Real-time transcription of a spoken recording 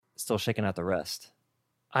still shaking out the rust?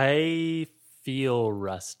 I feel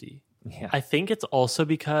rusty. Yeah. I think it's also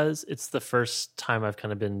because it's the first time I've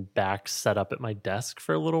kind of been back set up at my desk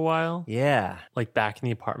for a little while. Yeah. Like back in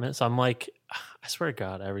the apartment. So I'm like, I swear to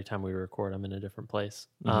God, every time we record, I'm in a different place.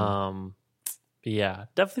 But yeah,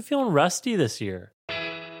 definitely feeling rusty this year.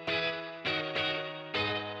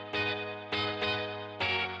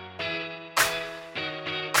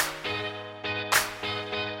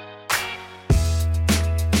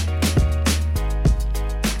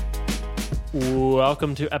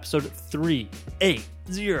 Welcome to episode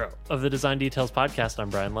 380 of the Design Details Podcast. I'm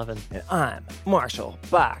Brian Levin. And I'm Marshall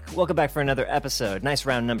Bach. Welcome back for another episode. Nice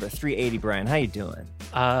round number 380, Brian. How you doing?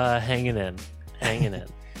 Hanging in.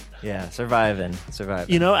 Yeah, surviving.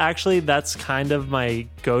 You know, actually, that's kind of my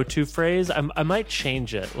go-to phrase. I might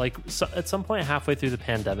change it. Like, so at some point halfway through the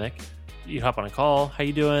pandemic, you'd hop on a call. How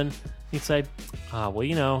you doing? You'd say, well,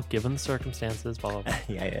 you know, given the circumstances, blah, blah, blah.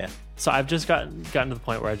 Yeah. So I've just gotten to the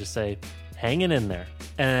point where I just say, hanging in there.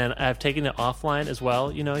 And I've taken it offline as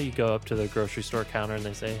well. You know, you go up to the grocery store counter and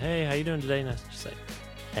they say, hey, how you doing today? And I just say,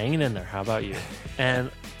 hanging in there. How about you? And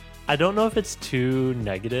I don't know if it's too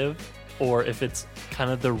negative or if it's kind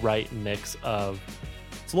of the right mix of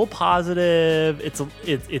it's a little positive.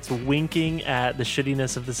 It's winking at the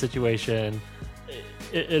shittiness of the situation.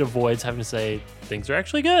 It avoids having to say things are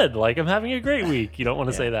actually good. Like I'm having a great week. You don't want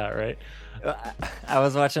to say that, right? I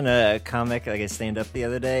was watching a comic, like a stand-up the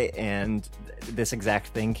other day, and this exact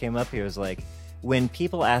thing came up. He was like, when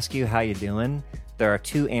people ask you how you doing, there are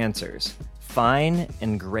two answers, fine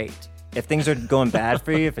and great. If things are going bad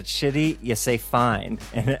for you, if it's shitty, you say fine.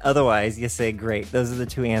 And otherwise, you say great. Those are the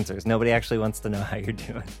two answers. Nobody actually wants to know how you're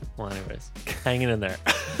doing. Well, anyways, hanging in there.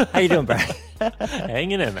 How you doing, Brian?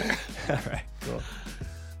 Hanging in there. All right, cool.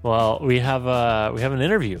 Well, we have an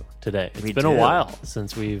interview today. It's been a while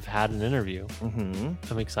since we've had an interview.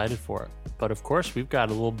 Mm-hmm. I'm excited for it. But of course, we've got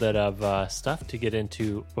a little bit of stuff to get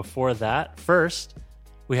into before that. First,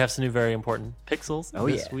 we have some new very important pixels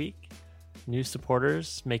this week. New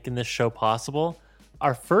supporters making this show possible.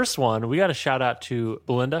 Our first one, we got a shout out to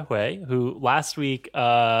Belinda Hui, who last week,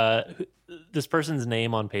 this person's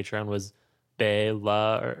name on Patreon was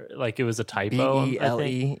Bela, or like it was a typo.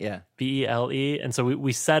 B-E-L-E, yeah. B-E-L-E. And so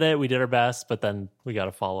we said it, we did our best, but then we got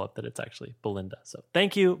a follow up that it's actually Belinda. So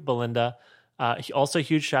thank you, Belinda. Also, a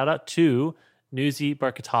huge shout out to Nuzi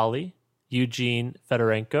Barkatali, Eugene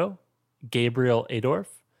Fedorenko, Gabriel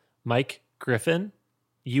Adorf, Mike Griffin,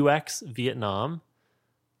 UX Vietnam.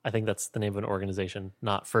 I think that's the name of an organization,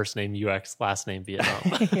 not first name UX, last name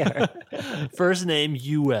Vietnam. First name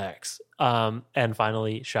UX. And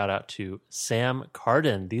finally, shout out to Sam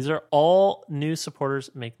Carden. These are all new supporters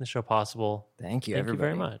making the show possible. Thank you,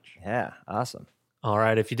 everybody. Thank you very much. Yeah, awesome. All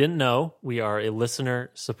right. If you didn't know, we are a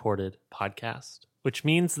listener-supported podcast, which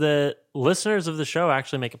means that listeners of the show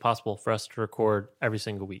actually make it possible for us to record every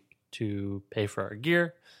single week, to pay for our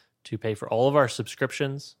gear, to pay for all of our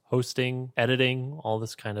subscriptions, hosting, editing, all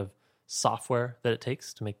this kind of software that it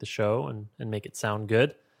takes to make the show and make it sound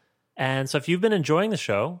good. And so if you've been enjoying the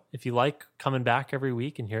show, if you like coming back every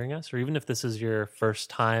week and hearing us, or even if this is your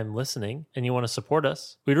first time listening and you want to support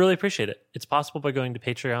us, we'd really appreciate it. It's possible by going to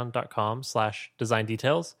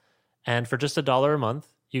patreon.com/designdetails. And for just $1 a month,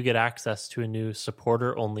 you get access to a new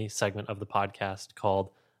supporter-only segment of the podcast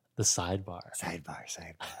called The Sidebar. Sidebar.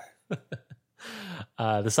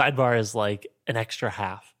 The sidebar is like an extra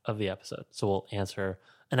half of the episode. So we'll answer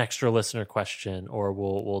an extra listener question, or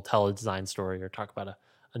we'll tell a design story or talk about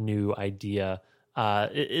a new idea.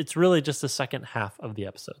 It's really just the second half of the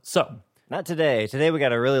episode. So not today. Today we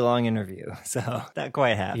got a really long interview, so not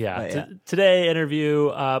quite half. Yeah, today interview.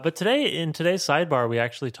 But in today's sidebar, we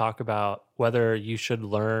actually talk about whether you should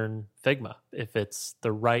learn Figma, if it's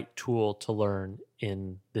the right tool to learn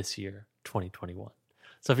in this year, 2021.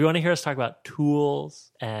 So if you want to hear us talk about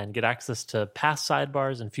tools and get access to past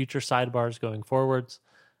sidebars and future sidebars going forwards,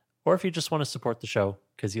 or if you just want to support the show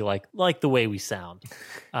because you like the way we sound,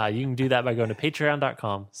 you can do that by going to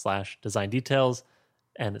patreon.com/designdetails,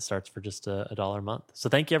 and it starts for just $1 a month. So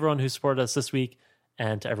thank you everyone who supported us this week,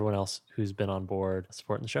 and to everyone else who's been on board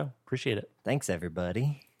supporting the show. Appreciate it. Thanks,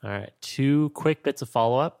 everybody. All right, 2 quick bits of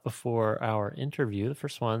follow-up before our interview. The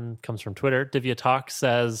first one comes from Twitter. Divya Talk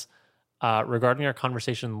says, regarding our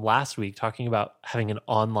conversation last week, talking about having an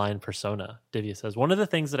online persona, Divya says, one of the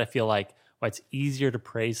things that I feel like why it's easier to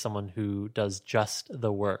praise someone who does just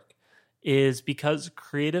the work is because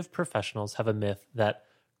creative professionals have a myth that,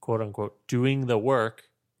 quote unquote, doing the work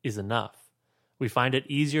is enough. We find it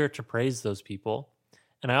easier to praise those people.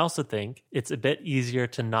 And I also think it's a bit easier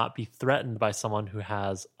to not be threatened by someone who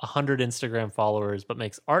has 100 Instagram followers but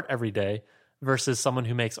makes art every day versus someone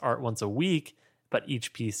who makes art once a week, but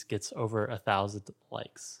each piece gets over 1,000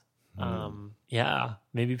 likes. Yeah,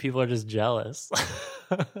 maybe people are just jealous.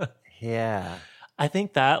 Yeah. I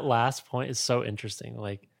think that last point is so interesting.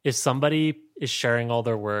 Like, if somebody is sharing all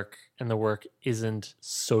their work and the work isn't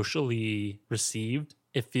socially received,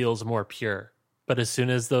 it feels more pure. But as soon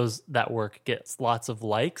as that work gets lots of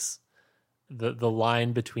likes, the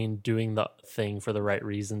line between doing the thing for the right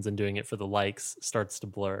reasons and doing it for the likes starts to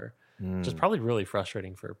blur, which is probably really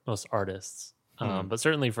frustrating for most artists. But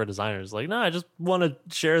certainly for designers, like, no, I just want to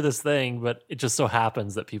share this thing, but it just so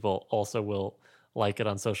happens that people also will like it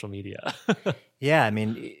on social media. Yeah, I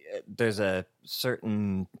mean, there's a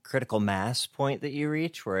certain critical mass point that you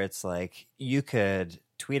reach where it's like you could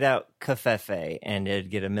tweet out Covfefe and it'd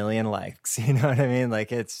get 1 million likes. You know what I mean?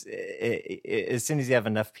 Like, as soon as you have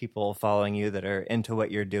enough people following you that are into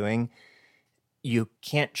what you're doing, you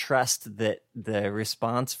can't trust that the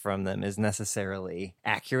response from them is necessarily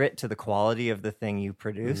accurate to the quality of the thing you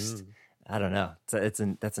produced. I don't know. That's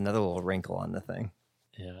another little wrinkle on the thing.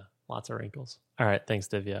 Yeah, lots of wrinkles. All right, thanks,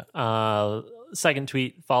 Divya. Second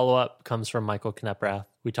tweet follow-up comes from Michael Kneprath.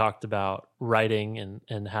 We talked about writing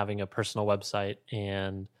and having a personal website,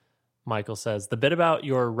 and Michael says, the bit about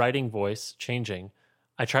your writing voice changing,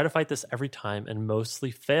 I try to fight this every time and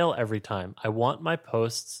mostly fail every time. I want my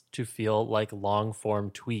posts to feel like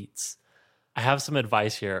long-form tweets. I have some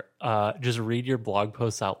advice here. Just read your blog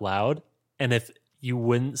posts out loud, and if you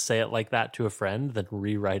wouldn't say it like that to a friend, then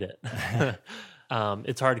rewrite it.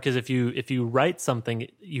 It's hard because if you write something,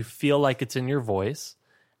 you feel like it's in your voice.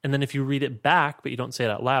 And then if you read it back, but you don't say it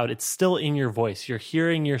out loud, it's still in your voice. You're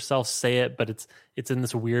hearing yourself say it, but it's in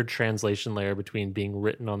this weird translation layer between being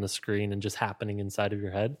written on the screen and just happening inside of your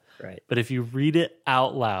head. Right. But if you read it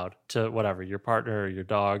out loud to whatever, your partner or your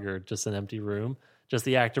dog or just an empty room, just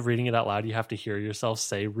the act of reading it out loud, you have to hear yourself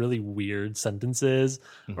say really weird sentences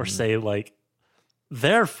or say like,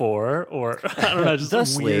 therefore, or I don't know, just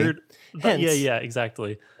Thusly, weird. hence, Yeah,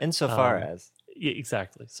 exactly. Insofar as. Yeah,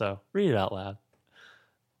 exactly. So read it out loud.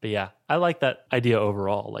 But yeah, I like that idea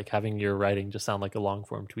overall, like having your writing just sound like a long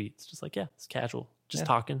form tweet. It's just like, yeah, it's casual, just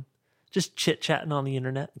talking, just chit chatting on the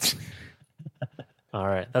internet. All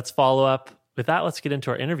right, that's follow up. With that, let's get into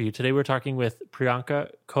our interview. Today, we're talking with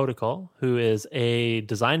Priyanka Kodikal, who is a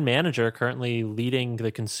design manager currently leading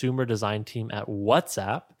the consumer design team at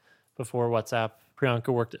WhatsApp. Before WhatsApp, Priyanka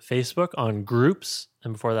worked at Facebook on groups,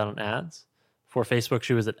 and before that on ads. Before Facebook,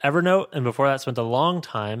 she was at Evernote, and before that spent a long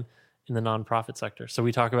time in the nonprofit sector. So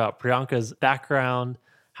we talk about Priyanka's background,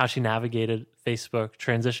 how she navigated Facebook,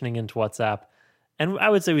 transitioning into WhatsApp, and I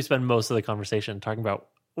would say we spend most of the conversation talking about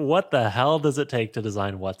what the hell does it take to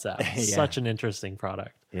design WhatsApp? It's such an interesting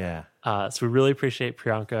product. Yeah. So we really appreciate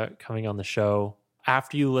Priyanka coming on the show.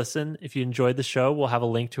 After you listen, if you enjoyed the show, we'll have a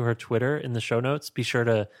link to her Twitter in the show notes. Be sure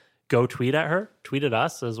to go tweet at her, tweet at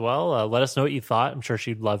us as well. Let us know what you thought. I'm sure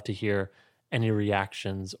she'd love to hear any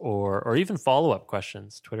reactions or even follow-up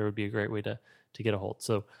questions. Twitter would be a great way to get a hold.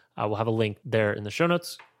 So we'll have a link there in the show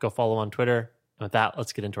notes. Go follow on Twitter. And with that,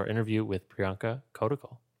 let's get into our interview with Priyanka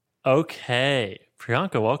Kodikal. Okay,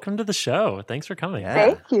 Priyanka, welcome to the show. Thanks for coming. Yeah.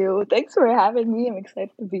 Thank you. Thanks for having me. I'm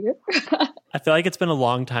excited to be here. I feel like it's been a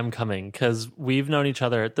long time coming because we've known each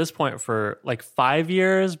other at this point for like 5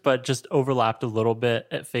 years, but just overlapped a little bit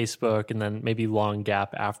at Facebook and then maybe long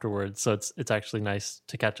gap afterwards. So it's actually nice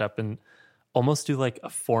to catch up and almost do like a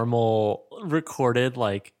formal recorded,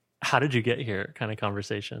 like, how did you get here kind of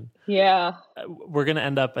conversation. Yeah. We're going to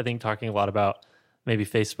end up, I think, talking a lot about maybe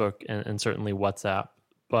Facebook and certainly WhatsApp.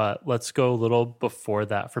 But let's go a little before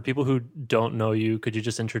that. For people who don't know you, could you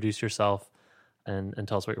just introduce yourself and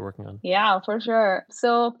tell us what you're working on? Yeah, for sure.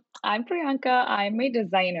 So I'm Priyanka. I'm a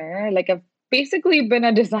designer. Like, I've basically been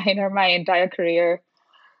a designer my entire career.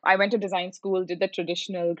 I went to design school, did the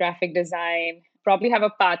traditional graphic design, probably have a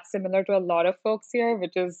path similar to a lot of folks here,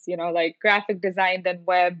 which is, like graphic design, then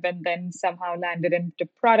web, and then somehow landed into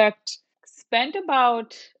product. Spent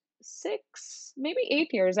about 6, maybe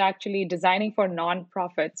 8 years actually designing for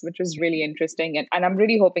nonprofits, which was really interesting. And I'm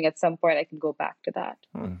really hoping at some point I can go back to that.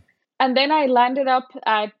 And then I landed up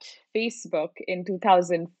at Facebook in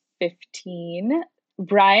 2015.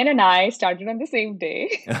 Brian and I started on the same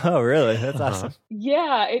day. Oh, really? That's awesome.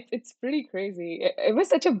 Yeah, it's pretty crazy. It was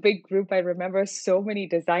such a big group. I remember so many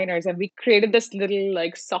designers, and we created this little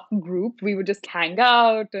like sock group. We would just hang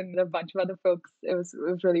out and a bunch of other folks. It was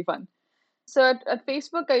really fun. So at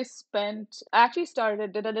Facebook, I actually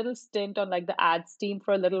did a little stint on like the ads team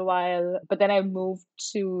for a little while, but then I moved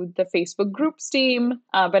to the Facebook groups team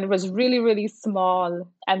when it was really, really small,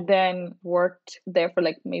 and then worked there for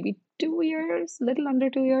like maybe 2 years, little under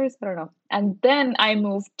 2 years, I don't know. And then I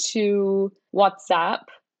moved to WhatsApp.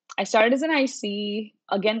 I started as an IC.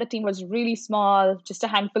 Again, the team was really small, just a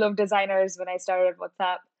handful of designers when I started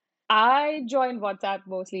WhatsApp. I joined WhatsApp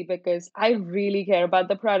mostly because I really care about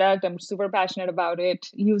the product. I'm super passionate about it.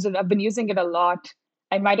 I've been using it a lot.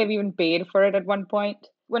 I might have even paid for it at one point.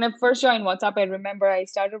 When I first joined WhatsApp, I remember I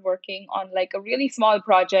started working on like a really small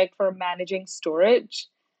project for managing storage.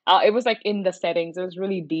 It was like in the settings. It was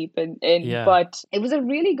really deep Yeah. but it was a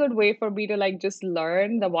really good way for me to like just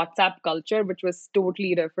learn the WhatsApp culture, which was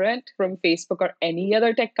totally different from Facebook or any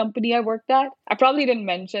other tech company I worked at. I probably didn't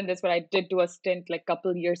mention this, but I did do a stint like a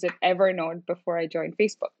couple years at Evernote before I joined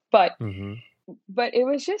Facebook. Mm-hmm. But it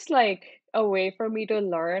was just like a way for me to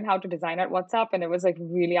learn how to design at WhatsApp, and it was like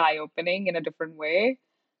really eye-opening in a different way.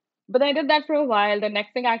 But I did that for a while. The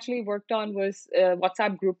next thing I actually worked on was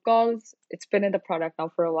WhatsApp group calls. It's been in the product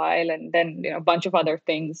now for a while, and then a bunch of other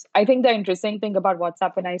things. I think the interesting thing about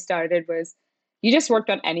WhatsApp when I started was you just worked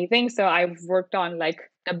on anything. So I've worked on like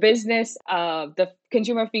the business, the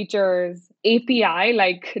consumer features, API,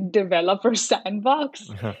 like developer sandbox.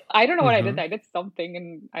 I don't know what I did. Mm-hmm. I did something,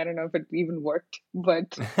 and I don't know if it even worked.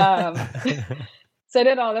 But so I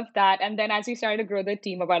did all of that. And then as we started to grow the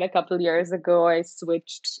team about a couple of years ago, I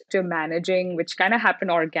switched to managing, which kind of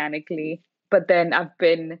happened organically. But then I've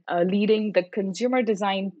been leading the consumer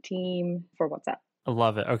design team for WhatsApp. I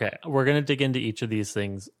love it. Okay. We're going to dig into each of these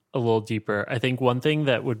things a little deeper. I think one thing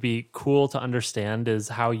that would be cool to understand is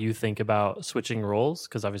how you think about switching roles,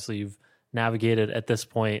 because obviously you've navigated at this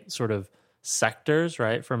point sort of sectors,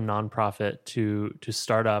 right? From nonprofit to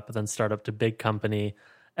startup, then startup to big company.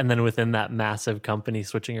 And then within that massive company,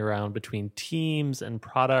 switching around between teams and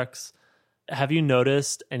products. Have you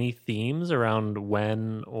noticed any themes around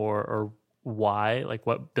when or why, like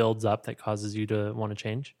what builds up that causes you to want to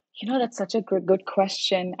change? That's such a good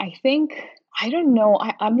question. I think, I don't know.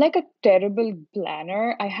 I'm like a terrible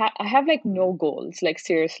planner. I have like no goals. Like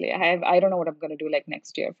seriously, I don't know what I'm gonna do like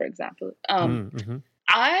next year, for example. Mm-hmm.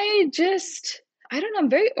 I just, I don't know, I'm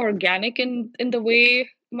very organic in the way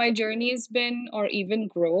my journey has been, or even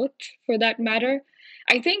growth for that matter.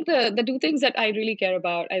 I think the two things that I really care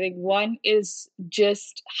about, I think one is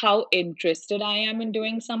just how interested I am in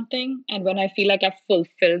doing something. And when I feel like I've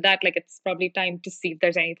fulfilled that, like it's probably time to see if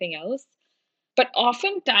there's anything else. But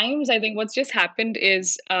oftentimes, I think what's just happened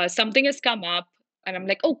is something has come up and I'm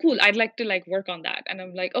like, oh, cool, I'd like to like work on that. And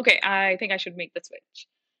I'm like, okay, I think I should make the switch.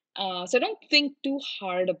 So I don't think too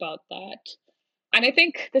hard about that. And I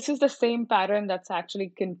think this is the same pattern that's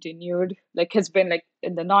actually continued, like has been like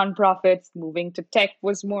in the nonprofits, moving to tech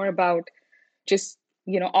was more about just,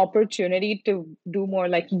 opportunity to do more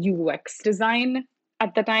like UX design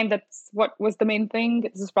at the time. That's what was the main thing.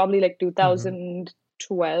 This is probably like Mm-hmm.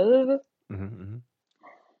 2012. Mm-hmm.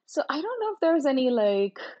 So I don't know if there's any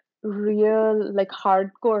like real like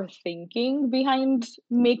hardcore thinking behind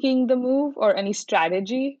making the move or any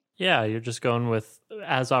strategy. Yeah, you're just going with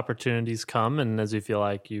as opportunities come and as you feel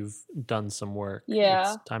like you've done some work, it's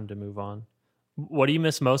Yeah. time to move on. What do you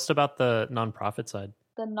miss most about the nonprofit side?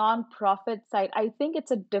 The nonprofit side, I think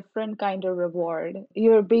it's a different kind of reward.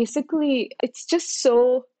 You're basically, it's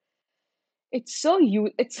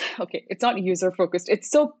okay, it's not user focused,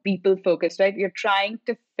 it's so people focused, right? You're trying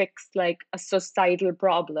to fix like a societal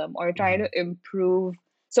problem or trying Mm-hmm. to improve.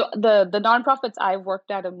 So the nonprofits I've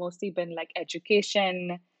worked at have mostly been like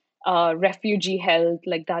education, refugee health,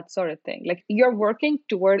 like that sort of thing. Like you're working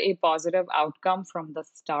toward a positive outcome from the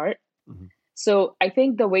start. Mm-hmm. So I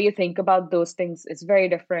think the way you think about those things is very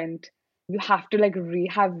different. You have to like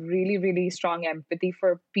have really, really strong empathy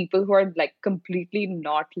for people who are like completely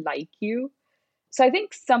not like you. So I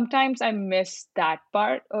think sometimes I miss that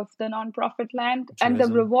part of the nonprofit land. And the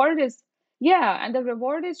Altruism. reward is, yeah, and the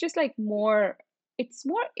reward is just like it's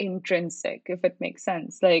more intrinsic, if it makes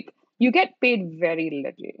sense. Like you get paid very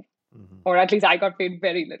little, Mm-hmm. or at least I got paid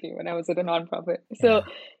very little when I was at a nonprofit. So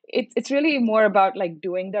Yeah. it's really more about like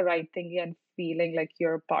doing the right thing and feeling like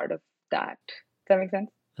you're a part of that. Does that make sense?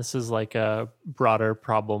 This is like a broader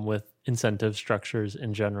problem with incentive structures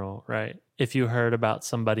in general, right? If you heard about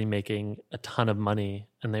somebody making a ton of money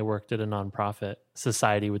and they worked at a nonprofit,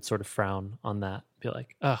 society would sort of frown on that. Be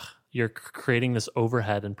like, ugh, you're creating this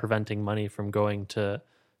overhead and preventing money from going to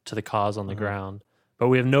the cause on the ground. But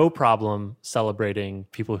we have no problem celebrating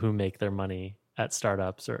people who make their money at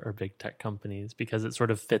startups or big tech companies because it sort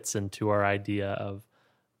of fits into our idea of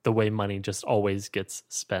the way money just always gets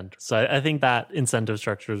spent. So I think that incentive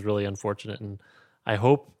structure is really unfortunate, and I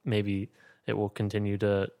hope maybe it will continue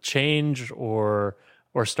to change or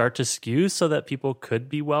start to skew so that people could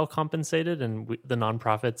be well compensated and the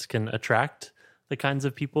nonprofits can attract the kinds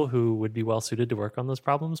of people who would be well suited to work on those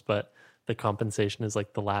problems, but the compensation is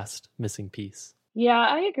like the last missing piece. Yeah,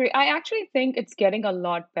 I agree. I actually think it's getting a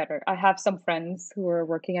lot better. I have some friends who are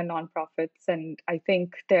working at nonprofits, and I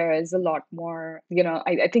think there is a lot more,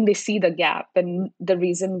 I think they see the gap and the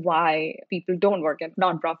reason why people don't work at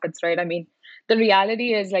nonprofits, right? I mean, the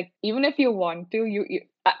reality is like, even if you want to,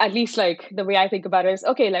 at least like the way I think about it is,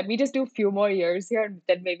 okay, let me just do a few more years here, and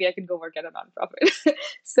then maybe I can go work at a nonprofit.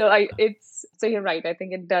 So you're right. I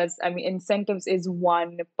think it does. I mean, incentives is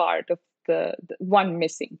one part of the one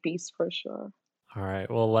missing piece for sure. All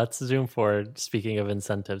right. Well, let's zoom forward. Speaking of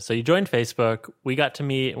incentives. So you joined Facebook. We got to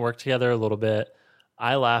meet and work together a little bit.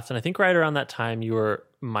 I laughed. And I think right around that time, you were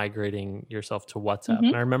migrating yourself to WhatsApp. Mm-hmm.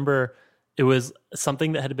 And I remember it was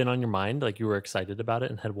something that had been on your mind. Like you were excited about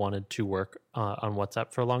it and had wanted to work on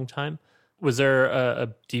WhatsApp for a long time. Was there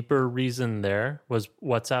a deeper reason there? Was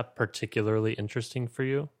WhatsApp particularly interesting for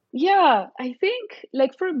you? Yeah, I think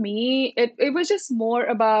like for me, it was just more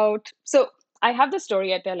about, so I have the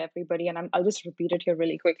story I tell everybody, and I'll just repeat it here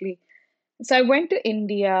really quickly. So I went to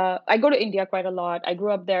India. I go to India quite a lot. I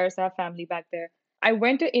grew up there, so I have family back there. I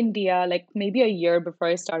went to India like maybe a year before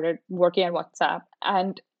I started working on WhatsApp.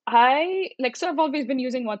 And so I've always been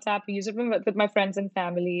using WhatsApp. I use it with my friends and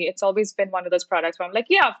family. It's always been one of those products where I'm like,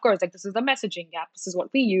 yeah, of course, like this is the messaging app. This is what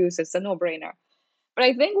we use. It's a no-brainer. But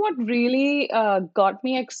I think what really got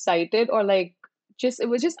me excited, or like it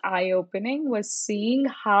was just eye-opening, was seeing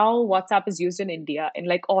how WhatsApp is used in India in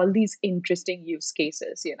like all these interesting use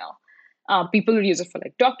cases, people will use it for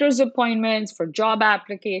like doctor's appointments, for job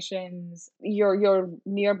applications. Your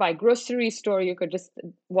nearby grocery store, you could just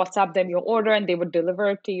WhatsApp them your order and they would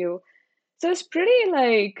deliver it to you. So it's pretty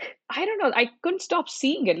like, I don't know, I couldn't stop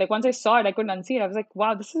seeing it. Like once I saw it, I couldn't unsee it. I was like,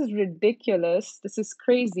 wow, this is ridiculous. This is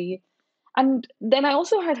crazy. And then I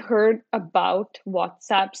also had heard about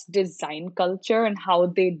WhatsApp's design culture and how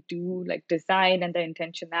they do like design and the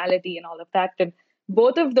intentionality and all of that. And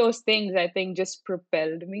both of those things, I think, just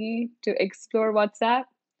propelled me to explore WhatsApp.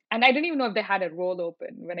 And I didn't even know if they had a role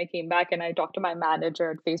open when I came back, and I talked to my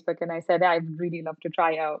manager at Facebook and I said, I'd really love to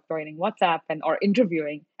try out joining WhatsApp or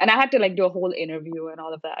interviewing. And I had to like do a whole interview and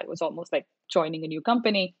all of that. It was almost like joining a new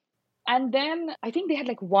company. And then I think they had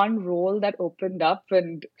like one role that opened up,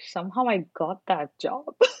 and somehow I got that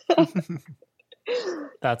job.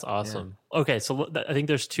 That's awesome. Yeah. Okay, so I think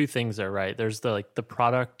there's two things there, right? There's the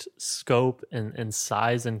product scope and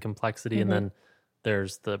size and complexity, and then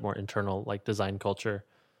there's the more internal like design culture.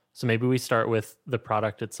 So maybe we start with the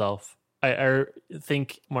product itself. I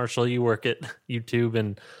think, Marshall, you work at YouTube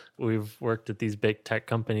and we've worked at these big tech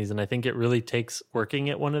companies, and I think it really takes working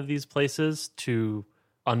at one of these places to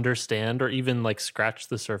understand or even like scratch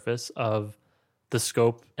the surface of the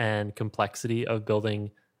scope and complexity of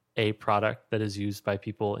building a product that is used by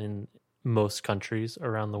people in most countries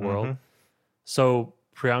around the world. So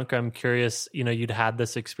Priyanka, I'm curious, you'd had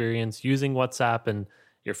this experience using WhatsApp and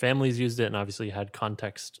your family's used it, and obviously you had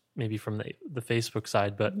context maybe from the Facebook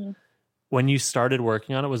side, but when you started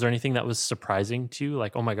working on it, was there anything that was surprising to you?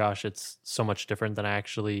 Like, oh my gosh, it's so much different than I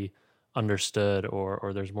actually understood,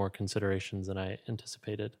 or there's more considerations than I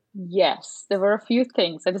anticipated? Yes, there were a few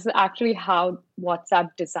things. And this is actually how WhatsApp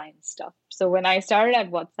designs stuff. So when I started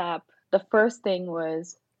at WhatsApp, the first thing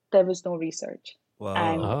was there was no research. Whoa.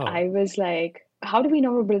 And I was like, how do we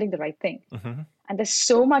know we're building the right thing? And there's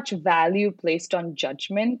so much value placed on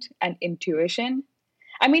judgment and intuition.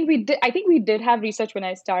 I mean, I think we did have research when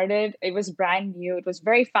I started. It was brand new. It was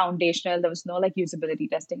very foundational. There was no like usability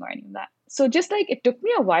testing or any of that. So just like it took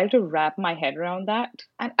me a while to wrap my head around that.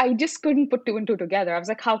 And I just couldn't put two and two together. I was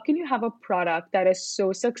like, how can you have a product that is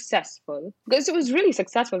so successful? Because it was really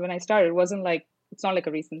successful when I started. It wasn't like, it's not like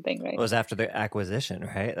a recent thing, right? It was after the acquisition,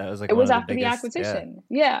 right? That was like it was after the biggest, the acquisition.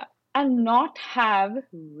 Yeah. And not have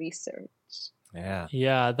research.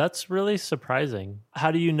 Yeah, that's really surprising.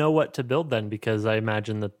 How do you know what to build then? Because I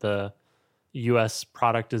imagine that the US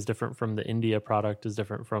product is different from the India product, is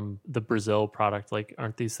different from the Brazil product. Like,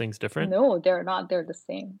 aren't these things different? No, they're not. They're the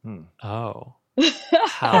same. Oh.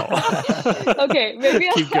 How? Okay, maybe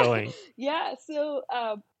Keep going. Yeah, so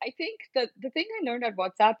I think the thing I learned at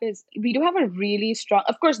WhatsApp is we do have a really strong,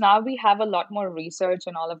 of course, now we have a lot more research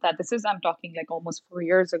and all of that. I'm talking like almost 4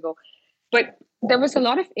 years ago. But there was a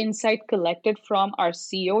lot of insight collected from our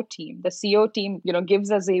CO team. The CO team, gives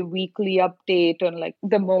us a weekly update on like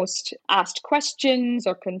the most asked questions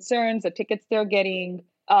or concerns, the tickets they're getting,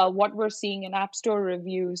 what we're seeing in App Store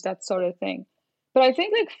reviews, that sort of thing. But I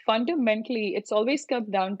think like fundamentally, it's always come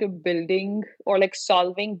down to building or like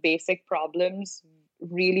solving basic problems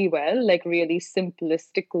really well, like really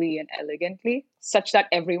simplistically and elegantly, such that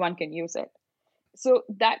everyone can use it. So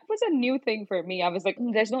that was a new thing for me. I was like,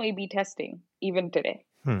 there's no A/B testing even today.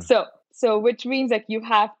 Hmm. So which means like you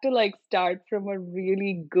have to like start from a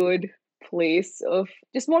really good place of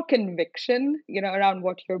just more conviction, around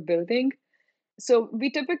what you're building. So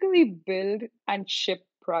we typically build and ship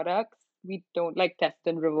products. We don't like test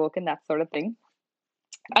and revoke and that sort of thing.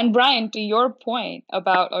 And Brian, to your point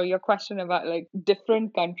about, or your question about like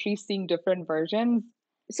different countries seeing different versions.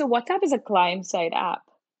 So WhatsApp is a client side app.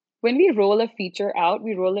 When we roll a feature out,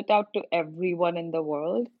 we roll it out to everyone in the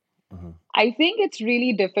world. Mhm. I think it's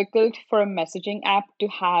really difficult for a messaging app to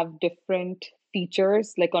have different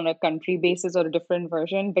features, like on a country basis or a different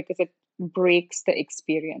version, because it breaks the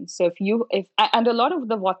experience. So and a lot of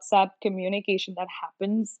the WhatsApp communication that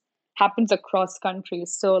happens across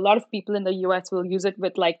countries. So a lot of people in the US will use it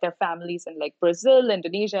with like their families in like Brazil,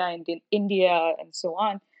 Indonesia, and in India, and so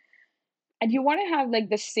on. And you want to have like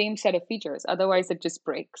the same set of features, otherwise it just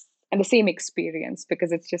breaks. And the same experience,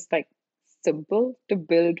 because it's just like simple to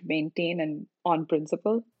build, maintain, and on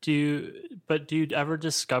principle. Do you ever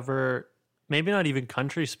discover, maybe not even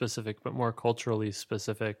country specific, but more culturally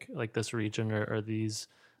specific, like this region or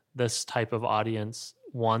this type of audience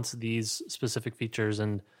wants these specific features,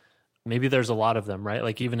 and maybe there's a lot of them, right?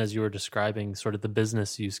 Like even as you were describing sort of the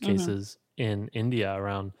business use cases in India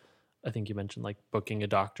around, I think you mentioned like booking a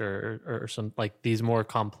doctor or some like these more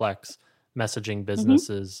complex messaging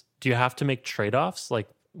businesses. Do you have to make trade-offs like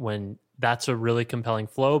when that's a really compelling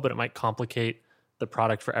flow, but it might complicate the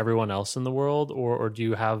product for everyone else in the world? Or do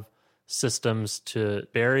you have systems to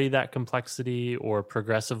vary that complexity or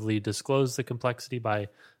progressively disclose the complexity by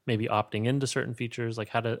maybe opting into certain features? Like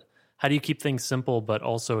how do you keep things simple, but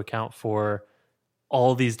also account for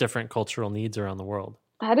all these different cultural needs around the world?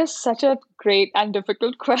 That is such a great and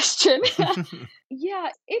difficult question. Yeah,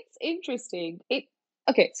 it's interesting.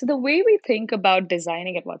 Okay, so the way we think about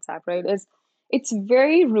designing at WhatsApp, right, is it's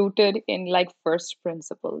very rooted in like first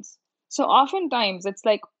principles. So oftentimes it's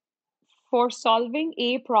like for solving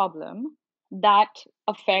a problem that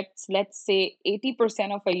affects, let's say,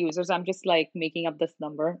 80% of our users, I'm just like making up this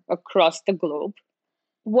number across the globe,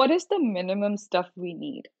 what is the minimum stuff we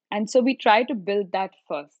need? And so we try to build that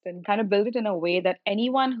first and kind of build it in a way that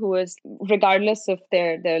anyone who is, regardless of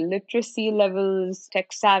their literacy levels, tech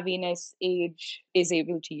savviness, age, is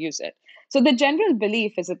able to use it. So the general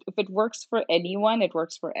belief is that if it works for anyone, it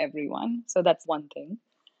works for everyone. So that's one thing.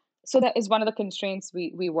 So that is one of the constraints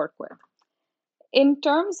we work with. In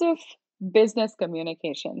terms of business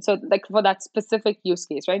communication, so like for that specific use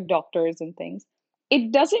case, right, doctors and things,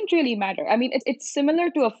 it doesn't really matter. I mean, it's similar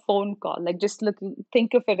to a phone call. Like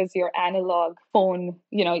think of it as your analog phone,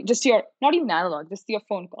 just your, not even analog, just your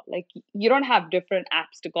phone call. Like you don't have different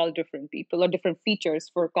apps to call different people or different features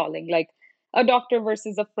for calling, like a doctor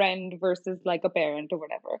versus a friend versus like a parent or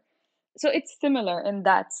whatever. So it's similar in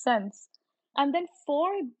that sense. And then for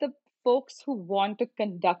the folks who want to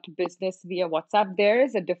conduct business via WhatsApp, there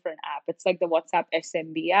is a different app. It's like the WhatsApp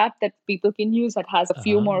SMB app that people can use that has a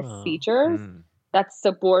few more features that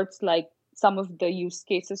supports like some of the use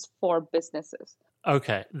cases for businesses.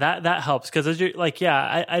 Okay, that helps, because as you're like,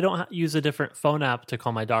 yeah, I don't use a different phone app to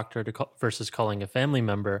call my doctor versus calling a family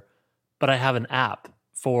member, but I have an app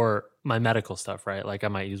for my medical stuff, right? Like I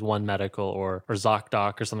might use One Medical or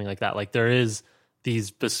ZocDoc or something like that. Like there is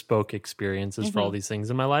these bespoke experiences for all these things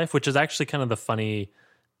in my life, which is actually kind of the funny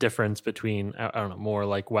difference between, I don't know, more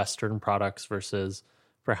like Western products versus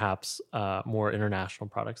perhaps more international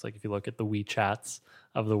products. Like if you look at the WeChats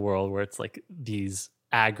of the world, where it's like these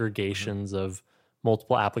aggregations of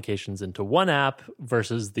multiple applications into one app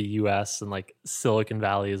versus the US, and like Silicon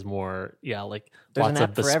Valley is more, like there's lots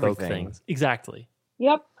of bespoke things. Exactly.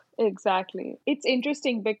 Yep. Exactly. It's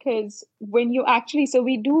interesting because when you actually, so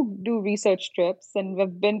we do research trips and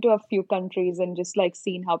we've been to a few countries and just like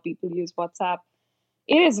seen how people use WhatsApp.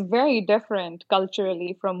 It is very different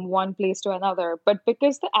culturally from one place to another. But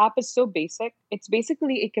because the app is so basic, it's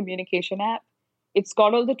basically a communication app. It's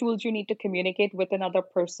got all the tools you need to communicate with another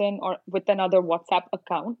person or with another WhatsApp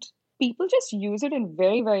account. People just use it in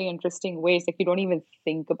very, very interesting ways. Like you don't even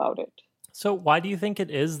think about it. So why do you think it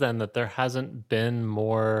is then that there hasn't been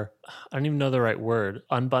more, I don't even know the right word,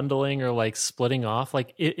 unbundling or like splitting off?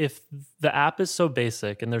 Like if the app is so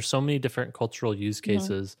basic and there's so many different cultural use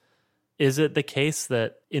cases, is it the case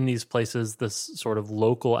that in these places, this sort of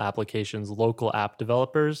local applications, local app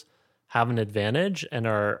developers have an advantage and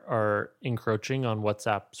are encroaching on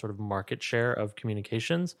WhatsApp sort of market share of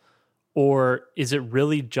communications? Or is it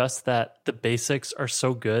really just that the basics are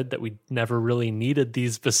so good that we never really needed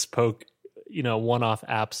these bespoke, one-off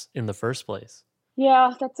apps in the first place?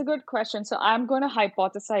 Yeah, that's a good question. So I'm going to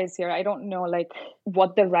hypothesize here. I don't know like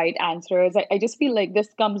what the right answer is. I just feel like this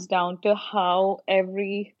comes down to how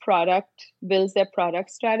every product builds their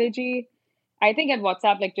product strategy. I think at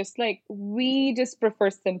WhatsApp, like just like we just prefer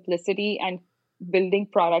simplicity and building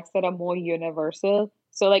products that are more universal.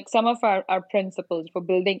 So like some of our principles for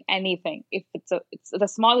building anything, if it's the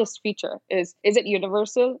smallest feature is it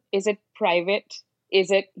universal? Is it private? Is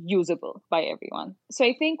it usable by everyone? So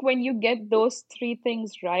I think when you get those three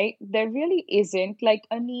things right, there really isn't like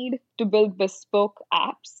a need to build bespoke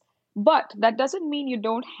apps. But that doesn't mean you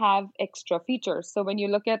don't have extra features. So when you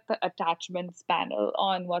look at the attachments panel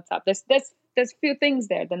on WhatsApp, there's few things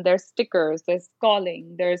there. Then there's stickers, there's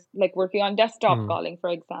calling, there's like working on desktop Hmm. calling, for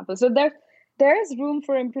example. So there's room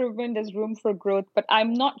for improvement, there's room for growth, but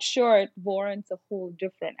I'm not sure it warrants a whole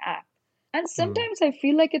different app. And Hmm. sometimes I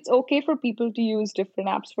feel like it's okay for people to use different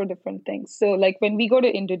apps for different things. So, like when we go to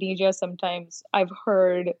Indonesia, sometimes I've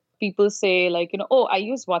heard people say, like, oh, I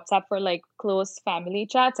use WhatsApp for like close family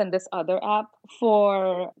chats and this other app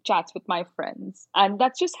for chats with my friends. And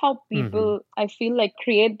that's just how Hmm. people, I feel like,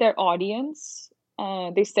 create their audience.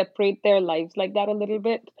 They separate their lives like that a little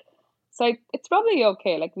bit. So it's probably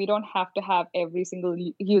okay. Like, we don't have to have every single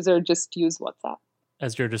user just use WhatsApp.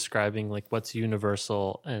 As you're describing like what's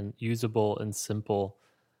universal and usable and simple,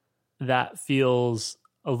 that feels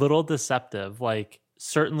a little deceptive. Like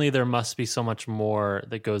certainly there must be so much more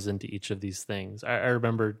that goes into each of these things. I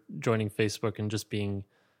remember joining Facebook and just being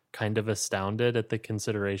kind of astounded at the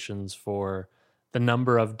considerations for the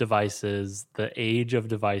number of devices, the age of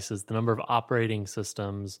devices, the number of operating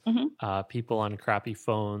systems, Mhm. people on crappy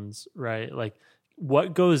phones, right? Like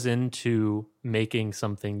what goes into making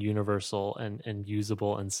something universal and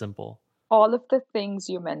usable and simple? All of the things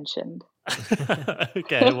you mentioned.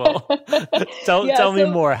 Okay, well, tell Yeah, tell me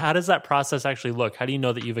so more. How does that process actually look? How do you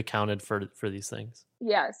know that you've accounted for these things?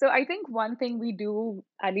 yeah, so I think one thing we do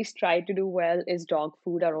at least try to do well is dog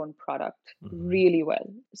food our own product Hmm. really well.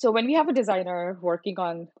 So when we have a designer working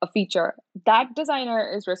on a feature, that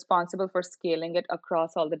designer is responsible for scaling it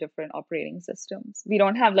across all the different operating systems. We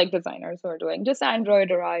don't have like designers who are doing just Android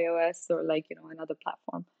or iOS or like, another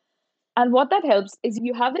platform. And what that helps is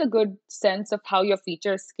you have a good sense of how your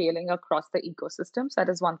feature is scaling across the ecosystems. That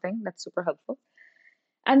is one thing that's super helpful.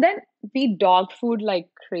 And then we dog food like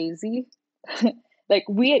crazy. Like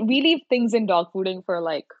we leave things in dog fooding for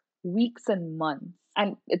like weeks and months.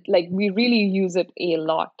 And it like we really use it a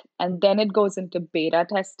lot. And then it goes into beta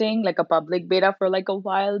testing, like a public beta for like a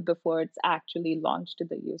while before it's actually launched to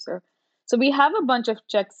the user. So we have a bunch of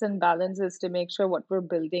checks and balances to make sure what we're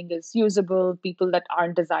building is usable. People that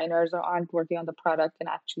aren't designers or aren't working on the product can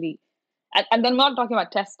actually, and I'm not talking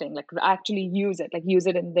about testing, like actually use it, like use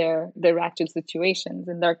it in their actual situations,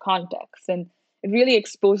 in their context. And it really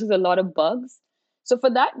exposes a lot of bugs. So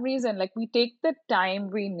for that reason, like we take the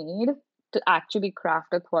time we need to actually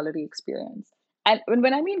craft a quality experience. And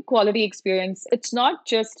when I mean quality experience, it's not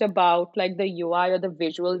just about like the UI or the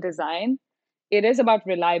visual design. It is about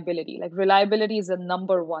reliability. Like reliability is the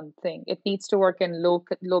number one thing. It needs to work in low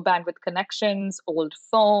bandwidth connections, old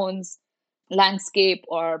phones, landscape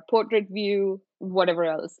or portrait view, whatever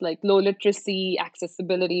else, like low literacy,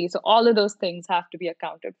 accessibility. So all of those things have to be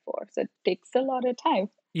accounted for. So it takes a lot of time.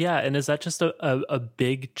 Yeah, and is that just a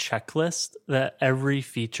big checklist that every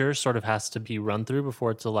feature sort of has to be run through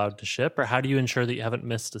before it's allowed to ship? Or how do you ensure that you haven't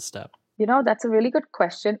missed a step? That's a really good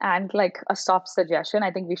question and like a soft suggestion.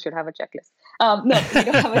 I think we should have a checklist. No, we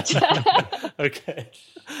don't have a Okay.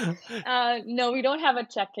 no, we don't have a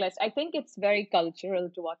checklist. I think it's very cultural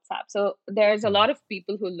to WhatsApp. So there's a Hmm. lot of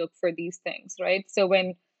people who look for these things, right? So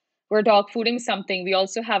when we're dog fooding something, we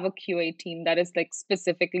also have a QA team that is like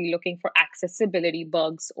specifically looking for accessibility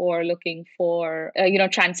bugs or looking for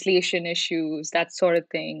translation issues, that sort of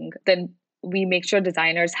thing. Then we make sure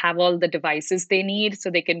designers have all the devices they need so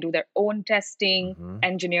they can do their own testing. Hmm.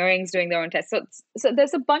 Engineering's doing their own tests. So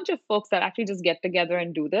there's a bunch of folks that actually just get together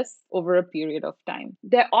and do this over a period of time.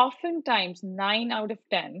 They're oftentimes 9 out of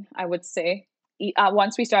 10, I would say.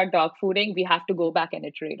 Once we start dog fooding, we have to go back and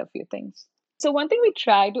iterate a few things. So one thing we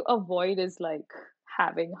try to avoid is like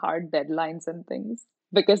having hard deadlines and things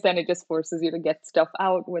because then it just forces you to get stuff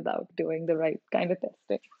out without doing the right kind of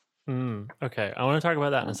testing. Okay, I want to talk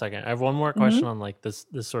about that in a second. I have one more question Mm-hmm. on like this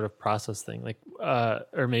sort of process thing, like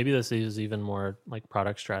or maybe this is even more like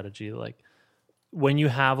product strategy. Like when you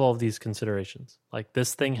have all of these considerations, like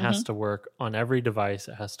this thing Mm-hmm. has to work on every device.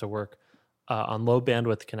 It has to work on low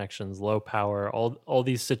bandwidth connections, low power, all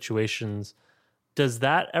these situations. Does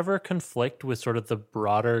that ever conflict with sort of the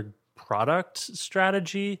broader product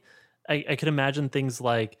strategy? I could imagine things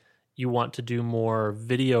like you want to do more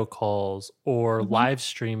video calls or live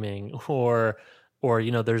streaming, or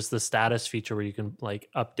there's the status feature where you can like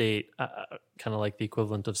update kind of like the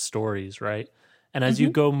equivalent of stories, right? And as you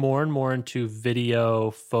go more and more into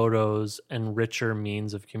video, photos, and richer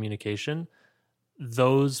means of communication,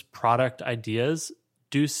 those product ideas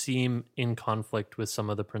do seem in conflict with some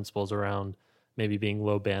of the principles around maybe being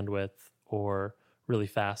low bandwidth or really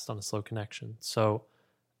fast on a slow connection. So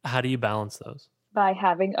how do you balance those? By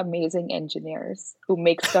having amazing engineers who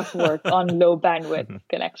make stuff work on low bandwidth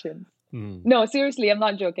connections. No, seriously, I'm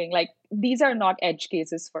not joking. Like, these are not edge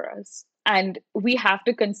cases for us. And we have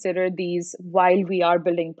to consider these while we are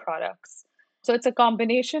building products. So it's a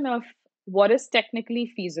combination of what is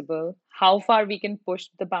technically feasible, how far we can push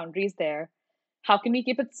the boundaries there, how can we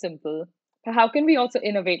keep it simple, how can we also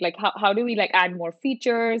innovate, like how do we like add more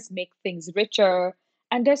features, make things richer.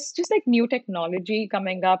 And there's just like new technology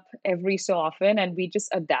coming up every so often, and we just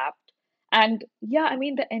adapt. And yeah, I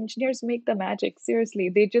mean, the engineers make the magic. Seriously,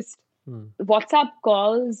 they just WhatsApp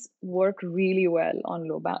calls work really well on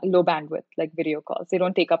low bandwidth, like video calls. They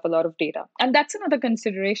don't take up a lot of data. And that's another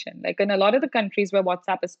consideration. Like in a lot of the countries where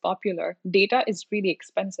WhatsApp is popular, data is really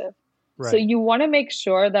expensive. Right. So you want to make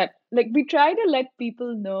sure that, like, we try to let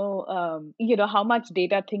people know, how much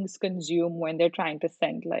data things consume when they're trying to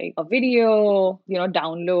send like a video,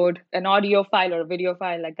 download an audio file or a video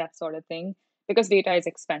file, like that sort of thing, because data is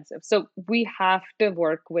expensive. So we have to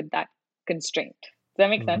work with that constraint. Does that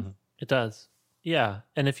make sense? It does. Yeah.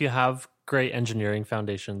 And if you have great engineering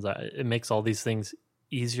foundations, it makes all these things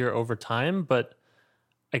easier over time. But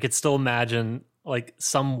I could still imagine like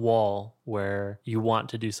some wall where you want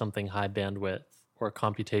to do something high bandwidth or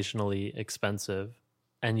computationally expensive,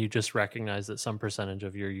 and you just recognize that some percentage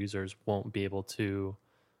of your users won't be able to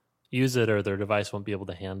use it, or their device won't be able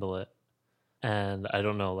to handle it. And I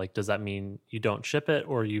don't know, like, does that mean you don't ship it,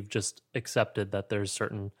 or you've just accepted that there's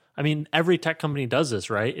certain... I mean, every tech company does this,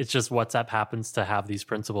 right? It's just WhatsApp happens to have these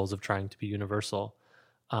principles of trying to be universal.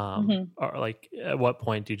 Or like, at what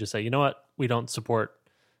point do you just say, you know what, we don't support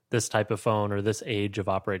this type of phone or this age of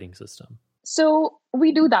operating system? So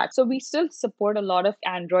we do that. So we still support a lot of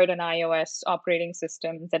Android and iOS operating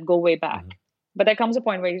systems that go way back. But there comes a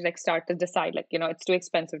point where you like start to decide, like, it's too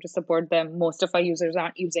expensive to support them. Most of our users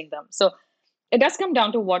aren't using them. So it does come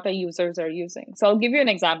down to what our users are using. So I'll give you an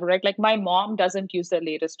example, right? Like my mom doesn't use the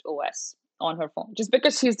latest OS on her phone just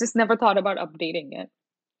because she's just never thought about updating it.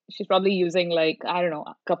 She's probably using like, I don't know,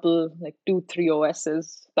 a couple, like 2-3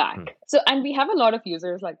 OSs back. So, and we have a lot of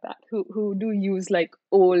users like that who do use like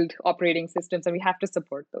old operating systems, and we have to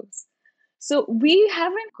support those. So we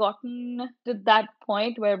haven't gotten to that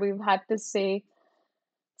point where we've had to say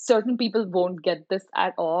certain people won't get this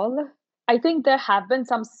at all. I think there have been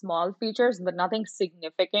some small features, but nothing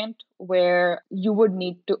significant where you would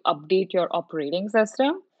need to update your operating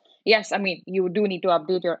system. Yes, I mean, you do need to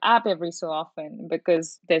update your app every so often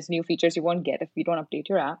because there's new features you won't get if you don't update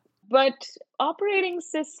your app. But operating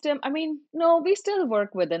system, I mean, no, we still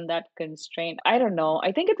work within that constraint. I don't know.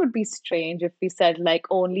 I think it would be strange if we said like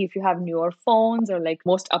only if you have newer phones or like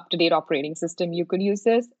most up-to-date operating system, you could use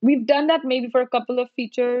this. We've done that maybe for a couple of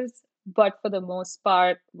features, but for the most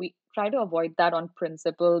part, we try to avoid that on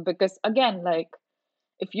principle because again, like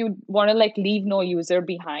if you want to like leave no user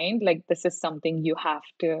behind, like this is something you have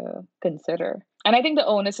to consider. And I think the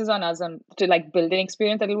onus is on us to like build an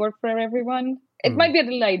experience that will work for everyone. It might be a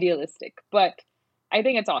little idealistic, but I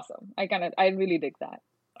think it's awesome. I really dig that.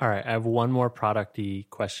 All right. I have one more product-y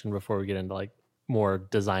question before we get into like more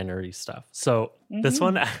designer-y stuff. So this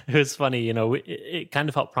one, it was funny, it kind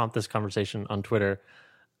of helped prompt this conversation on Twitter.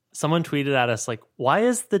 Someone tweeted at us like, why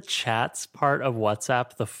is the chats part of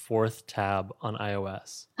WhatsApp the 4th tab on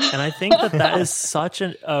iOS? And I think that is such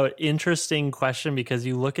an interesting question because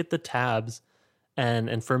you look at the tabs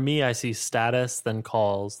and for me, I see status, then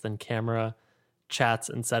calls, then camera, chats,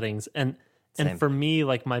 and settings. And for me,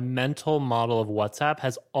 like my mental model of WhatsApp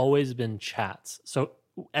has always been chats. So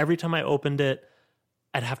every time I opened it,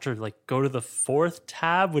 I'd have to like go to the 4th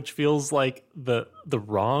tab, which feels like the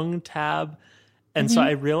wrong tab. And so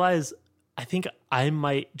I realized I think I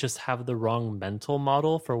might just have the wrong mental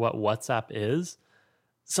model for what WhatsApp is.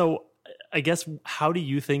 So I guess, how do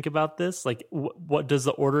you think about this? Like, what does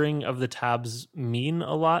the ordering of the tabs mean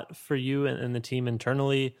a lot for you and the team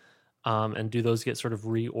internally? And do those get sort of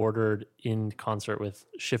reordered in concert with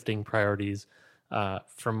shifting priorities?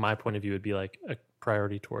 From my point of view, it'd be like a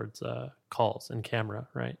priority towards calls and camera,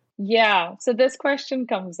 right? Yeah. So this question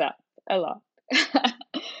comes up a lot.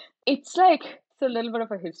 It's like... a little bit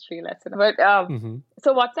of a history lesson, but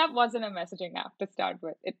so WhatsApp wasn't a messaging app to start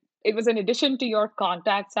with. It was an addition to your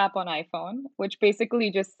contacts app on iPhone, which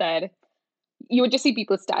basically just said, you would just see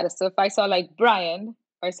people's status. So if I saw like Brian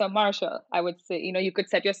or I saw Marshall, I would say, you could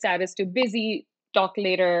set your status to busy, talk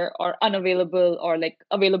later, or unavailable, or like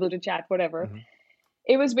available to chat, whatever. Mhm.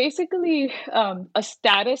 It was basically a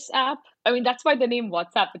status app. I mean, that's why the name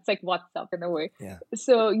WhatsApp, it's like WhatsApp in a way. Yeah.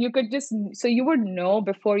 So you would know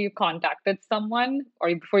before you contacted someone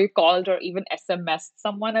or before you called or even SMSed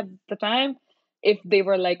someone at the time if they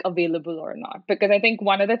were like available or not. Because I think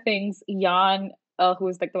one of the things Jan,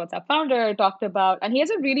 who's like the WhatsApp founder, talked about, and he has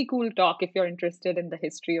a really cool talk if you're interested in the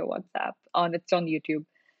history of WhatsApp. It's on YouTube.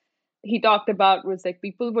 He talked about was like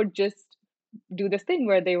people would just do this thing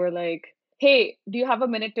where they were like, hey, do you have a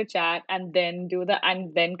minute to chat, and then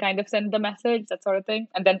kind of send the message, that sort of thing,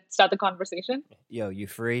 and then start the conversation. Yo, you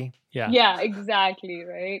free? Yeah, exactly,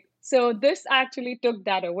 right? So this actually took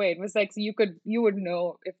that away. It was like, so you would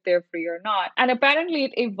know if they're free or not. And apparently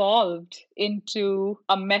it evolved into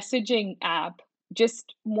a messaging app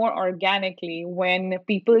just more organically when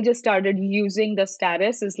people just started using the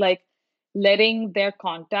status as like letting their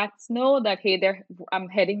contacts know that, hey, I'm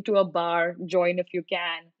heading to a bar, join if you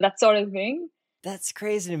can, that sort of thing. That's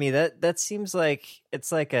crazy to me. That seems like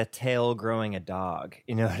it's like a tail growing a dog.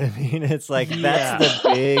 You know what I mean? It's like that's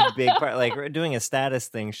the big part. Like we're doing a status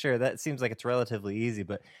thing, sure, that seems like it's relatively easy,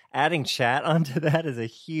 but adding chat onto that is a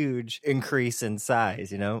huge increase in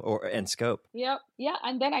size, and scope. Yep. Yeah.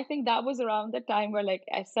 And then I think that was around the time where like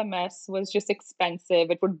SMS was just expensive.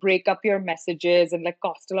 It would break up your messages and like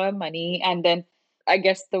cost a lot of money. And then I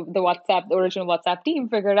guess the original WhatsApp team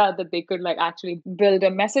figured out that they could like actually build a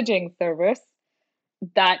messaging service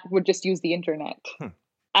that would just use the internet.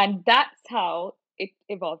 And that's how it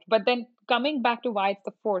evolved. But then coming back to why it's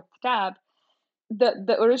the fourth tab,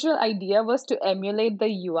 the original idea was to emulate the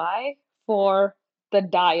UI for the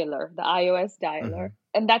dialer, the iOS dialer.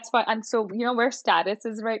 And that's why, and so, where status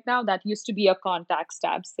is right now, that used to be a contacts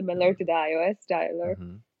tab similar to the iOS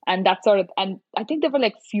dialer. And that and I think there were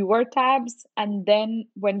like fewer tabs. And then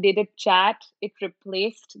when they did chat, it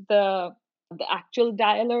replaced the actual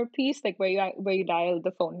dialer piece, like where you dial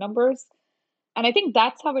the phone numbers. And I think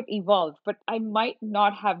that's how it evolved, but I might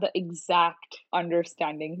not have the exact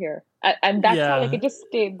understanding here. And that's how like it just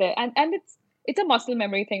stayed there. And it's a muscle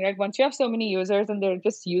memory thing, right? Once you have so many users and they're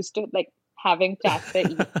just used to like having chats that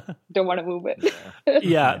you don't want to move it.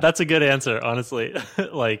 Yeah, that's a good answer, honestly.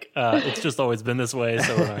 Like it's just always been this way,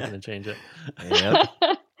 so we're not going to change it.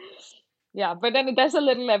 Yep. Yeah, but then there's a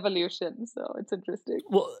little evolution, so it's interesting.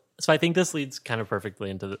 Well, so I think this leads kind of perfectly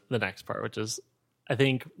into the next part, which is I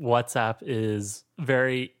think WhatsApp is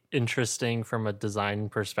very interesting from a design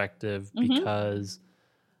perspective because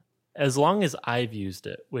as long as I've used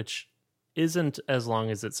it, which isn't as long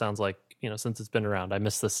as it sounds like, since it's been around, I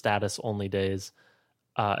miss the status only days.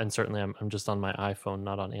 And certainly I'm just on my iPhone,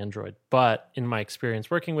 not on Android. But in my experience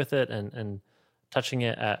working with it and touching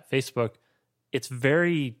it at Facebook, it's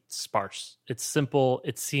very sparse. It's simple.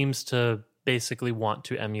 It seems to basically want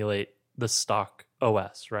to emulate the stock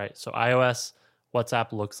OS, right? So iOS,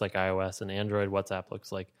 WhatsApp looks like iOS, and Android, WhatsApp looks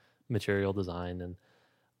like Material Design. And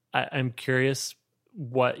I'm curious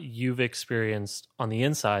what you've experienced on the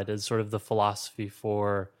inside as sort of the philosophy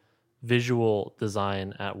for visual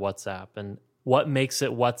design at WhatsApp, and what makes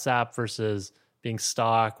it WhatsApp versus being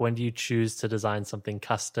stock. When do you choose to design something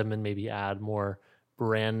custom and maybe add more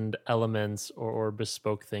brand elements or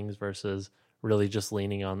bespoke things versus really just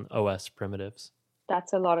leaning on OS primitives?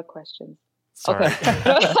 That's a lot of questions. Sorry.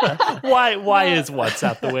 Okay. Why is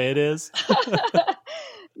WhatsApp the way it is?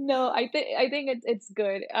 No, I think it's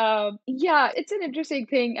good. Yeah, it's an interesting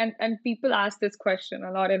thing, and people ask this question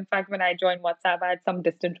a lot. In fact, when I joined WhatsApp, I had some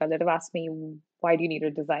distant relative ask me, "Why do you need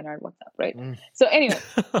a designer on WhatsApp?" Right. So anyway,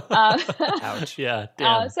 ouch. Yeah.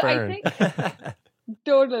 Damn. So burn. I think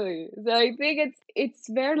totally. So I think it's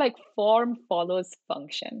where like form follows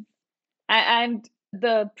function, and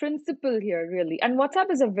the principle here really, and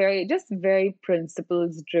WhatsApp is a very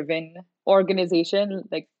principles driven organization,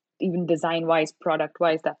 like even design wise, product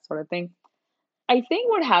wise, that sort of thing. I think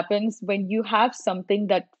what happens when you have something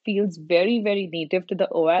that feels very, very native to the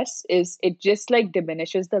OS is it just like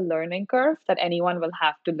diminishes the learning curve that anyone will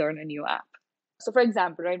have to learn a new app. So for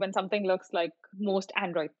example, right, when something looks like most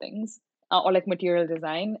Android things, or like Material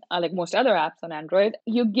Design, like most other apps on Android,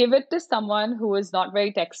 you give it to someone who is not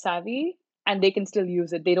very tech savvy and they can still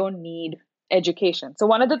use it. They don't need education. So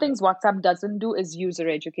one of the things WhatsApp doesn't do is user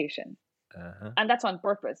education. And that's on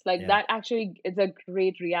purpose. Like that actually is a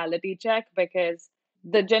great reality check, because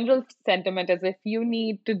the general sentiment is if you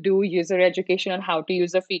need to do user education on how to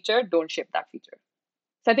use a feature, don't ship that feature.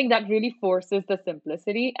 So I think that really forces the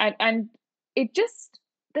simplicity, and it just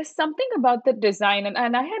there's something about the design. And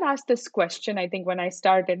I had asked this question, I think, when I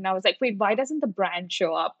started, and I was like, wait, why doesn't the brand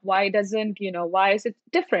show up? Why doesn't, why is it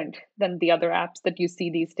different than the other apps that you see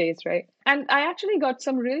these days, right? And I actually got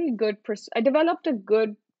some really good, I developed a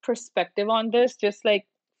good perspective on this, just like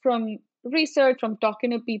from research, from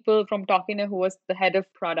talking to people, from talking to who was the head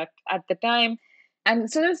of product at the time.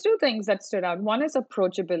 And so there's two things that stood out. One is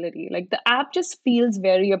approachability. Like the app just feels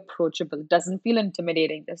very approachable. It doesn't feel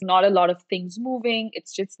intimidating. There's not a lot of things moving.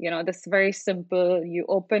 It's just, this very simple. You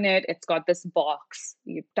open it, it's got this box.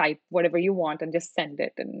 You type whatever you want and just send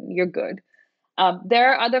it and you're good.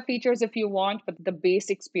 There are other features if you want, but the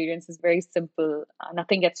base experience is very simple.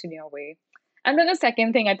 Nothing gets in your way. And then the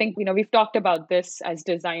second thing, I think, we've talked about this as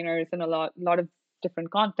designers in a lot of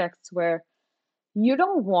different contexts where you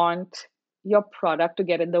don't want your product to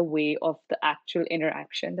get in the way of the actual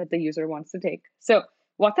interaction that the user wants to take. So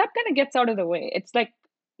WhatsApp kind of gets out of the way. It's like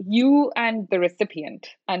you and the recipient,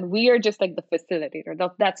 and we are just like the facilitator,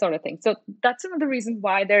 that sort of thing. So that's another reason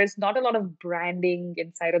why there's not a lot of branding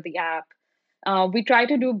inside of the app. We try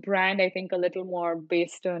to do brand, I think, a little more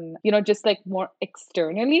based on, just like more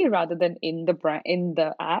externally rather than in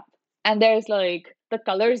the app. And there's like the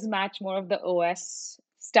colors match more of the OS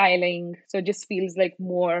styling. So it just feels like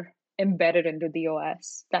more embedded into the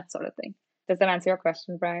OS, that sort of thing. Does that answer your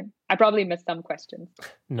question, Brian? I probably missed some questions.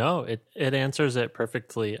 No, it answers it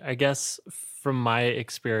perfectly. I guess from my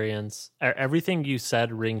experience, everything you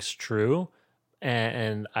said rings true.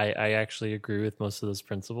 And I actually agree with most of those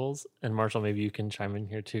principles. And Marshall, maybe you can chime in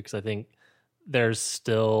here too, because I think there's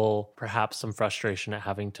still perhaps some frustration at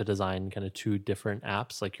having to design kind of two different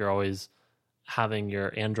apps. Like you're always having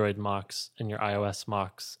your Android mocks and your iOS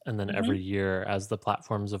mocks. And then every year as the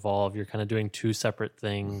platforms evolve, you're kind of doing two separate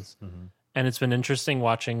things. Mm-hmm. And it's been interesting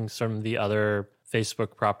watching some of the other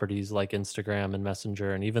Facebook properties like Instagram and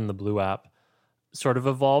Messenger and even the Blue app sort of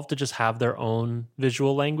evolve to just have their own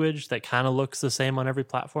visual language that kind of looks the same on every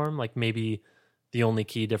platform. Like maybe the only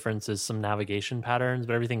key difference is some navigation patterns,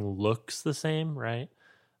 but everything looks the same, right?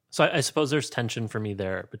 So I suppose there's tension for me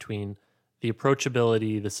there between the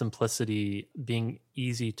approachability, the simplicity, being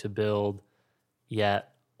easy to build,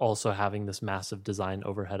 yet also having this massive design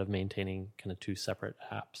overhead of maintaining kind of two separate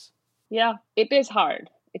apps. Yeah, it is hard.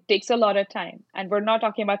 It takes a lot of time. And we're not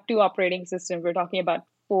talking about two operating systems. We're talking about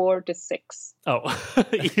 4 to 6. Oh,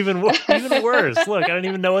 even worse. Look, I don't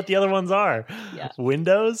even know what the other ones are. Yeah.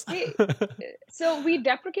 Windows? So we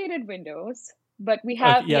deprecated Windows, but we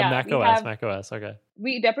have... Mac OS, okay.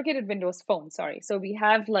 We deprecated Windows Phone, sorry. So we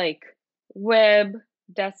have like web,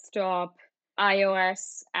 desktop,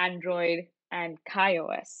 iOS, Android, and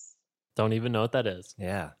KaiOS. Don't even know what that is.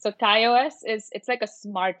 Yeah. So KaiOS it's like a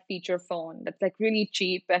smart feature phone that's like really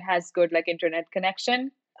cheap and has good like internet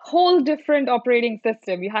connection. Whole different operating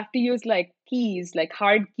system. You have to use like keys, like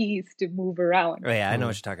hard keys to move around. Oh yeah, I know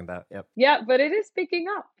what you're talking about. Yep. Yeah, but it is picking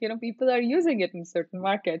up. People are using it in certain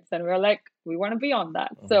markets, and we're like, we want to be on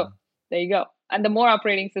that. Mm-hmm. So there you go. And the more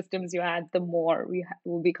operating systems you add, the more we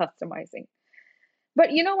will be customizing.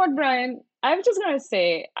 But you know what, Brian? I was just gonna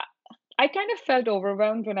say, I kind of felt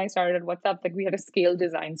overwhelmed when I started WhatsApp. Like we had to scale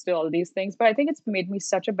designs to all these things, but I think it's made me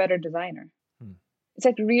such a better designer. It's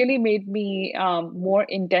like really made me more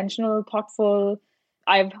intentional, thoughtful.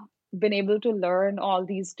 I've been able to learn all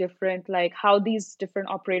these different, like how these different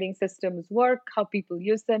operating systems work, how people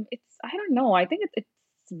use them. I don't know. I think it's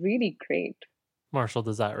really great. Marshall,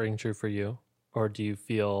 does that ring true for you? Or do you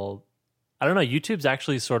feel, I don't know, YouTube's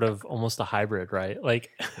actually sort of almost a hybrid, right? Like,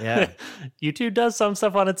 yeah, YouTube does some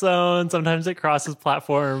stuff on its own. Sometimes it crosses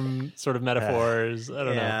platform sort of metaphors. I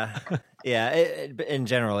don't know. Yeah, in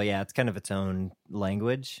general, yeah, it's kind of its own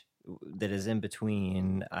language that is in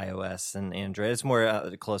between iOS and Android. It's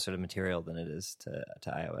more closer to Material than it is to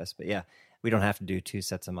iOS. But yeah, we don't have to do 2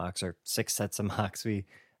 sets of mocks or 6 sets of mocks.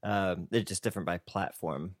 They're just different by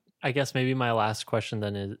platform. I guess maybe my last question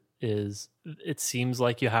then is it seems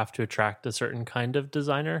like you have to attract a certain kind of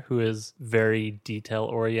designer who is very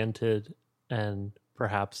detail-oriented and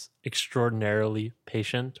perhaps extraordinarily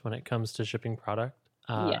patient when it comes to shipping product.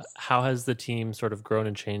 Yes. How has the team sort of grown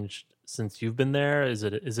and changed since you've been there? Is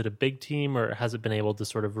it a big team, or has it been able to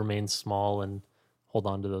sort of remain small and hold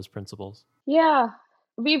on to those principles? Yeah,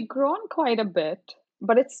 we've grown quite a bit,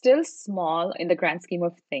 but it's still small in the grand scheme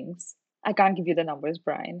of things. I can't give you the numbers,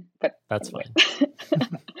 Brian, but that's fine.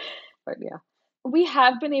 But yeah, we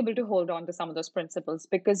have been able to hold on to some of those principles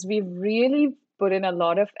because we've really put in a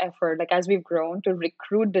lot of effort, like as we've grown, to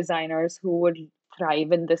recruit designers who would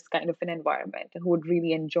thrive in this kind of an environment and who would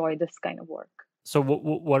really enjoy this kind of work. So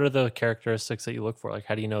what are the characteristics that you look for? Like,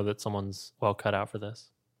 how do you know that someone's well cut out for this?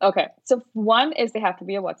 Okay. So one is they have to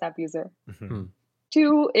be a WhatsApp user. Mm-hmm.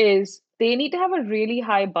 Two is they need to have a really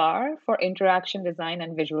high bar for interaction design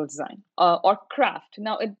and visual design or craft.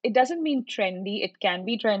 Now, it doesn't mean trendy. It can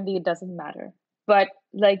be trendy. It doesn't matter. But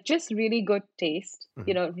like just really good taste,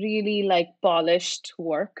 really like polished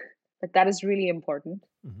work. But that is really important.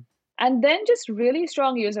 Mm-hmm. And then just really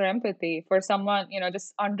strong user empathy for someone,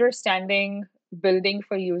 just understanding building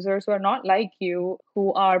for users who are not like you,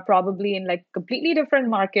 who are probably in like completely different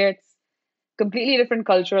markets, completely different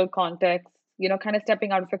cultural contexts, kind of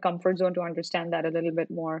stepping out of your comfort zone to understand that a little bit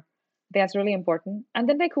more. I think that's really important. And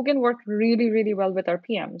then like who can work really, really well with our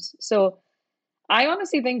PMs. So I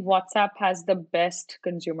honestly think WhatsApp has the best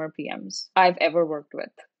consumer PMs I've ever worked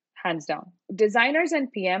with, hands down. Designers and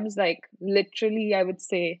PMs, like literally, I would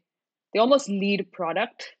say they almost lead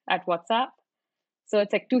product at WhatsApp. So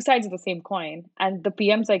it's like two sides of the same coin. And the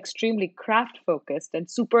PMs are extremely craft focused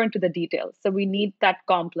and super into the details. So we need that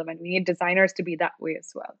complement. We need designers to be that way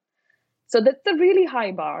as well. So that's a really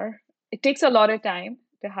high bar. It takes a lot of time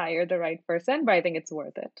to hire the right person, but I think it's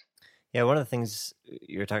worth it. Yeah, one of the things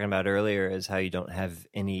you were talking about earlier is how you don't have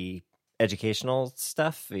any educational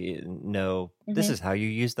stuff. This is how you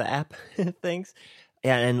use the app things.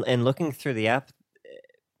 Yeah, and looking through the app,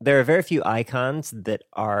 there are very few icons that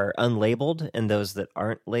are unlabeled, and those that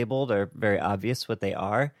aren't labeled are very obvious what they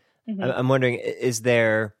are. I'm wondering,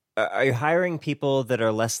 are you hiring people that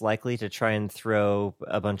are less likely to try and throw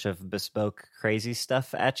a bunch of bespoke crazy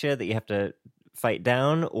stuff at you that you have to fight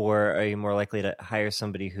down, or are you more likely to hire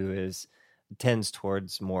somebody who tends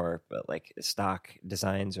towards more like stock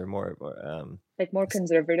designs or more like more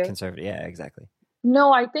conservative? Conservative, yeah, exactly.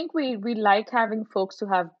 No, I think we like having folks who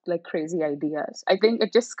have like crazy ideas. I think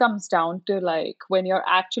it just comes down to like when you're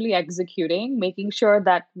actually executing, making sure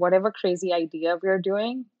that whatever crazy idea we're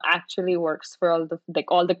doing actually works for all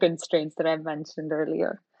the constraints that I've mentioned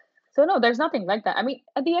earlier. So no, there's nothing like that. I mean,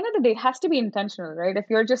 at the end of the day, it has to be intentional, right? If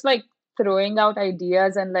you're just like throwing out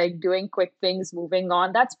ideas and like doing quick things, moving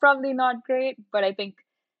on, that's probably not great. But I think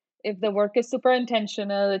if the work is super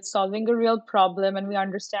intentional, it's solving a real problem, and we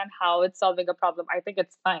understand how it's solving a problem, I think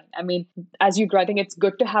it's fine. I mean, as you grow, I think it's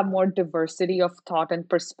good to have more diversity of thought and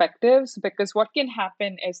perspectives, because what can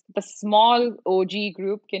happen is the small OG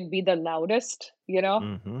group can be the loudest,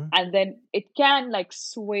 and then it can like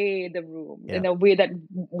sway the room in a way that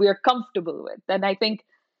we're comfortable with. And I think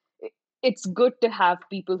it's good to have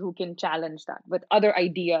people who can challenge that with other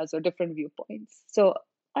ideas or different viewpoints. So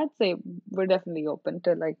I'd say we're definitely open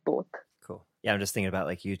to like both. Cool. Yeah, I'm just thinking about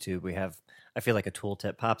like YouTube. I feel like a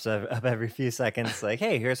tooltip pops up every few seconds. Like,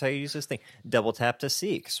 hey, here's how you use this thing. Double tap to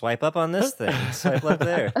seek. Swipe up on this thing. Swipe left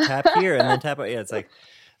there. Tap here and then tap. Yeah, it's like,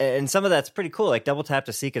 and some of that's pretty cool. Like double tap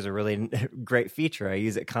to seek is a really great feature. I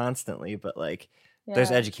use it constantly, but like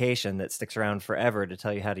there's education that sticks around forever to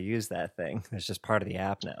tell you how to use that thing. It's just part of the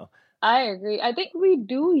app now. I agree. I think we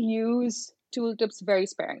do use tooltips very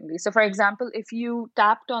sparingly. So for example, if you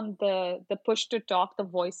tapped on the push to talk, the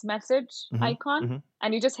voice message icon,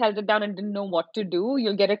 and you just held it down and didn't know what to do,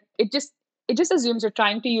 you'll get it just assumes you're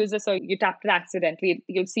trying to use this, or you tapped it accidentally.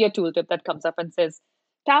 You'll see a tooltip that comes up and says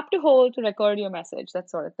tap to hold to record your message, that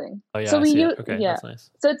sort of thing. Oh yeah, so okay, that's nice.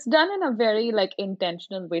 So it's done in a very like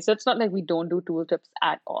intentional way. So it's not like we don't do tooltips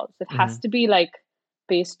at all. So it has to be like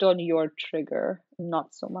based on your trigger,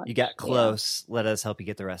 not so much. You got close. Let us help you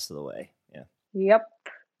get the rest of the way. Yeah. Yep.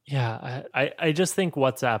 Yeah, I just think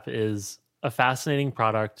WhatsApp is a fascinating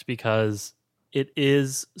product because it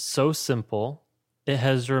is so simple. It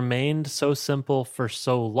has remained so simple for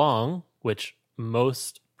so long, which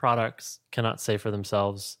most products cannot say for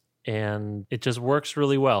themselves. And it just works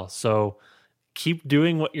really well. So keep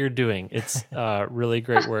doing what you're doing. It's really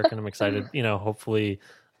great work. And I'm excited, hopefully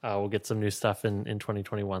we'll get some new stuff in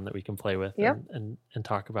 2021 that we can play with and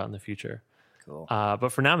talk about in the future. Cool. But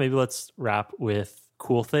for now, maybe let's wrap with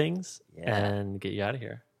cool things and get you out of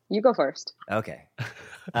here. You go first. Okay.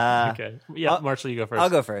 Okay. Yeah, Marshall, you go first. I'll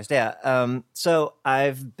go first. Yeah. So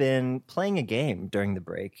I've been playing a game during the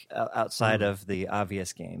break outside of the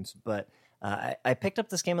obvious games, but I picked up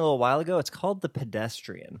this game a little while ago. It's called The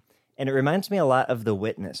Pedestrian, and it reminds me a lot of The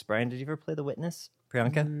Witness. Brian, did you ever play The Witness?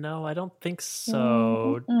 Priyanka? No, I don't think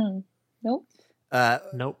so. Nope.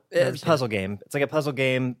 Nope. It's a puzzle game. It's like a puzzle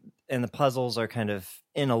game, and the puzzles are kind of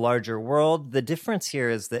in a larger world. The difference here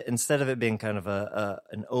is that instead of it being kind of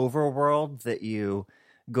an overworld that you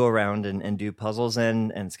go around and do puzzles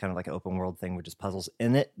in, and it's kind of like an open world thing with just puzzles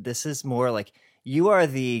in it, this is more like you are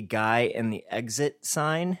the guy in the exit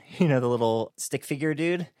sign, the little stick figure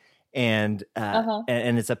dude, and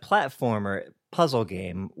it's a platformer puzzle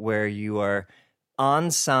game where you are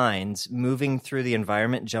on signs, moving through the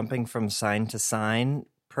environment, jumping from sign to sign,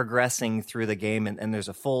 progressing through the game, and there's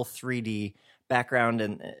a full 3D background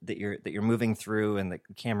and that you're moving through, and the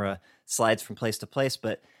camera slides from place to place.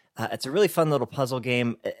 But it's a really fun little puzzle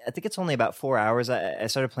game. I think it's only about 4 hours. I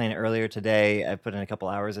started playing it earlier today. I put in a couple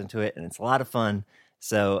hours into it, and it's a lot of fun.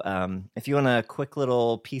 So if you want a quick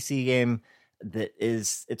little PC game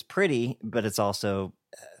it's pretty, but it's also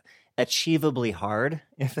achievably hard,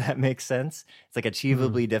 if that makes sense. It's like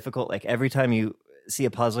achievably difficult. Like every time you see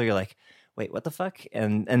a puzzle, you're like, wait, what the fuck?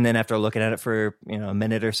 And then after looking at it for a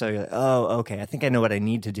minute or so, you're like, oh, okay, I think I know what I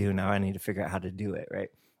need to do now. I need to figure out how to do it, right?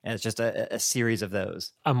 And it's just a series of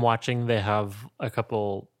those. I'm watching. They have a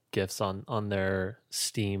couple GIFs on their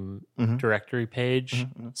Steam directory page,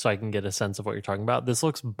 so I can get a sense of what you're talking about. This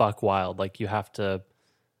looks buck wild. Like you have to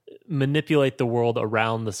manipulate the world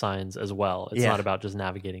around the signs as well. It's not about just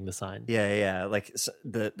navigating the sign. Yeah. Like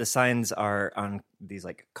the signs are on these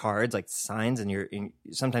like cards, like signs, and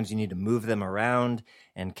sometimes you need to move them around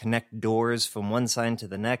and connect doors from one sign to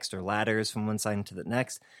the next, or ladders from one sign to the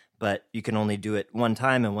next. But you can only do it one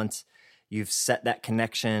time, and once you've set that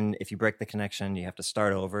connection, if you break the connection, you have to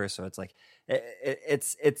start over. So it's like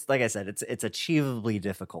it's like I said, it's achievably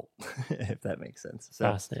difficult, if that makes sense. So,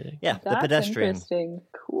 fascinating. Yeah, That's the pedestrian. Interesting.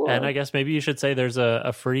 Cool. And I guess maybe you should say there's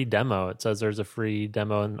a free demo. It says there's a free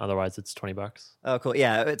demo, and otherwise it's $20. Oh, cool.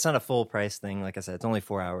 Yeah, it's not a full price thing. Like I said, it's only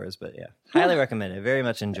 4 hours, but yeah, highly recommend it. Very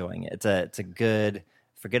much enjoying it. It's a good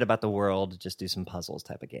forget about the world, just do some puzzles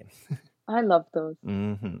type of game. I love those.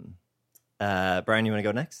 Brian, you want to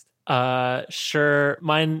go next? Sure.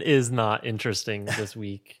 Mine is not interesting this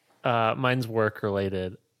week. Mine's work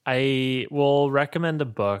related. I will recommend a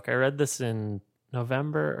book. I read this in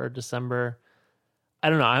November or December.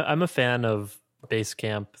 I don't know. I'm a fan of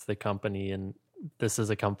Basecamp, the company, and this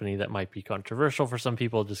is a company that might be controversial for some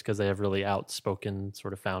people just because they have really outspoken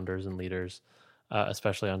sort of founders and leaders,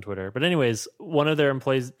 especially on Twitter. But anyways, one of their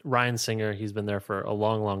employees, Ryan Singer, he's been there for a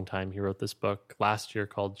long, long time. He wrote this book last year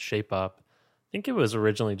called Shape Up. I think it was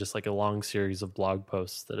originally just like a long series of blog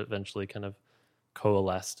posts that eventually kind of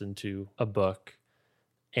coalesced into a book.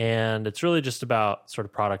 And it's really just about sort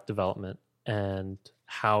of product development and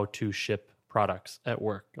how to ship products at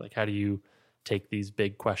work. Like, how do you take these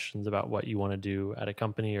big questions about what you want to do at a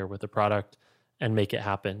company or with a product and make it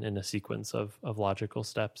happen in a sequence of logical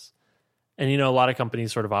steps? And, a lot of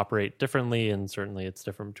companies sort of operate differently, and certainly it's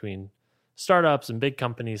different between startups and big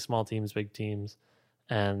companies, small teams, big teams.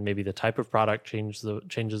 And maybe the type of product changes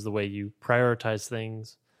the way you prioritize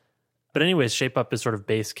things. But anyways, Shape Up is sort of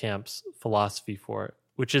Basecamp's philosophy for it,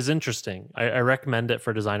 which is interesting. I recommend it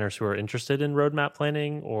for designers who are interested in roadmap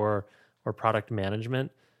planning or product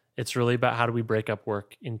management. It's really about how do we break up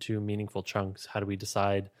work into meaningful chunks? How do we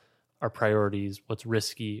decide our priorities, what's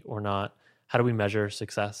risky or not? How do we measure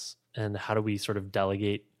success? And how do we sort of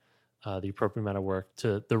delegate the appropriate amount of work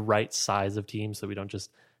to the right size of teams so we don't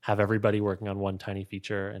just have everybody working on one tiny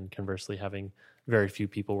feature and conversely having very few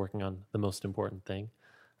people working on the most important thing.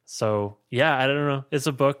 So yeah, I don't know. It's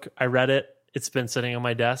a book. I read it. It's been sitting on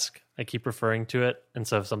my desk. I keep referring to it. And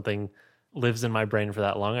so if something lives in my brain for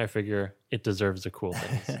that long, I figure it deserves a cool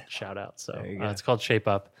thing. Shout out. So it's called Shape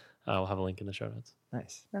Up. We'll have a link in the show notes.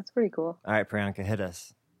 Nice. That's pretty cool. All right, Priyanka, hit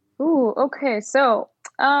us. Ooh, okay. So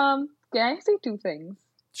can I say two things?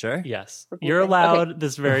 Sure. Yes. Cool You're things? allowed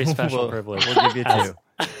this very special privilege. We'll give you two.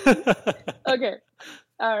 Okay.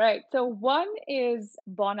 All right. So one is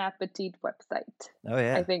Bon Appetit website. Oh,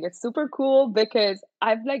 yeah. I think it's super cool because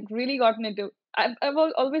I've like really gotten into I've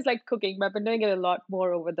always liked cooking, but I've been doing it a lot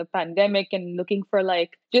more over the pandemic and looking for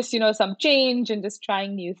like just some change and just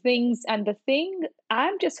trying new things. And the thing,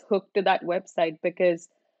 I'm just hooked to that website because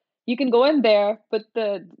you can go in there,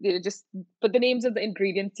 just put the names of the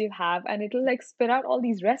ingredients you have, and it'll like spit out all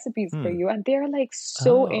these recipes for you. And they're like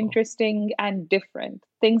so interesting and different.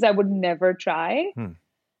 Things I would never try.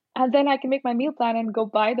 And then I can make my meal plan and go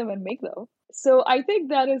buy them and make them. So I think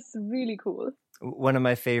that is really cool. One of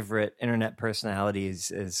my favorite internet personalities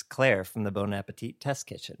is Claire from the Bon Appetit Test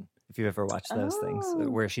Kitchen. If you've ever watched those things,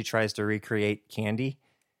 where she tries to recreate candy,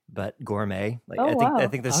 but gourmet. Like I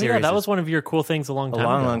think the series. That was one of your cool things a long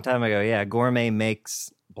time ago. Yeah, gourmet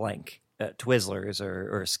makes blank. Twizzlers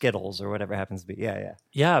or Skittles or whatever happens to be.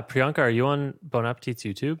 Yeah. Priyanka, are you on Bon Appetit's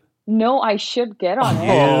YouTube? No, I should get on it.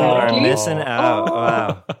 You are missing out.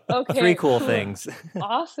 Wow. Okay. 3 cool things.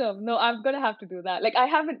 Awesome. No, I'm going to have to do that. Like, I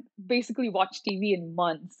haven't basically watched TV in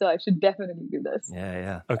months, so I should definitely do this.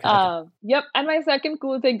 Yeah. Okay. Yep. And my second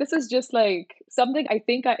cool thing, this is just like something I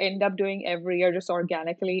think I end up doing every year just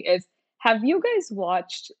organically, is have you guys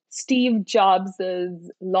watched Steve Jobs'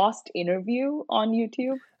 Lost interview on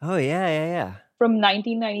YouTube? Oh, yeah. From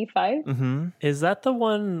 1995. Mm-hmm. Is that the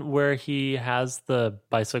one where he has the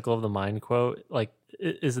bicycle of the mind quote? Like,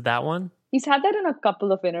 is it that one? He's had that in a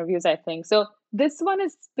couple of interviews, I think. So this one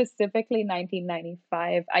is specifically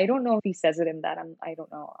 1995. I don't know if he says it in that. I don't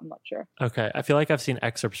know. I'm not sure. Okay. I feel like I've seen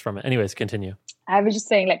excerpts from it. Anyways, continue. I was just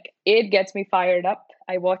saying, like, it gets me fired up.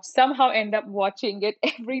 I somehow end up watching it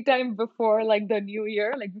every time before like the new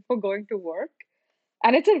year, like before going to work.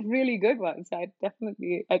 And it's a really good one. So I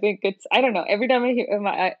think it's, I don't know. Every time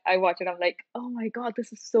I watch it, I'm like, oh my God,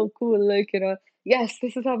 this is so cool. Like, yes,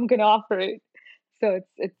 this is how I'm going to operate. So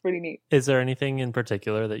it's pretty neat. Is there anything in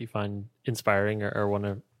particular that you find inspiring or want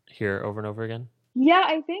to hear over and over again? Yeah,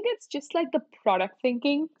 I think it's just like the product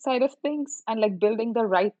thinking side of things and like building the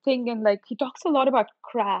right thing. And like he talks a lot about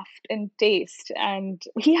craft and taste. And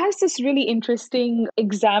he has this really interesting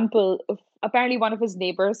example of apparently one of his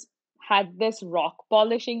neighbors had this rock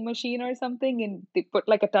polishing machine or something, and they put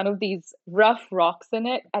like a ton of these rough rocks in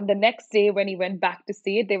it. And the next day when he went back to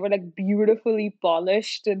see it, they were like beautifully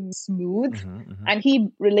polished and smooth. And he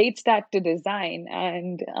relates that to design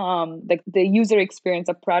and the user experience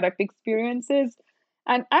of product experiences.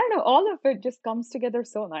 And I don't know, all of it just comes together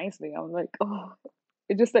so nicely. I'm like, oh,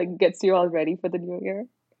 it just like gets you all ready for the new year.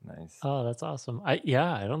 Nice. Oh, that's awesome. I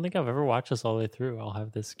don't think I've ever watched this all the way through. I'll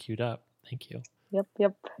have this queued up. Thank you.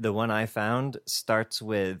 Yep. The one I found starts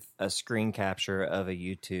with a screen capture of a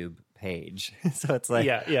YouTube page. So it's like...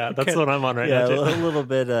 Yeah, that's what I'm on right now. Yeah, a little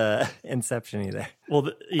bit Inception-y there. Well,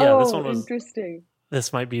 this one was... interesting.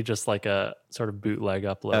 This might be just like a sort of bootleg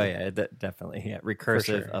upload. Oh, yeah, definitely. Yeah,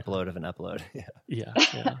 recursive upload of an upload. Yeah.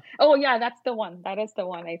 Oh, yeah, that's the one. That is the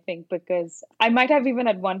one, I think, because I might have even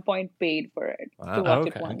at one point paid for it to watch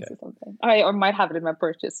it once or something. Or might have it in my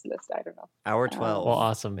purchase list. I don't know. Hour 12. Well,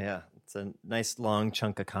 awesome. Yeah. It's a nice long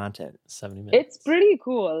chunk of content. 70 minutes. It's pretty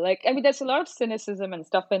cool. Like, I mean, there's a lot of cynicism and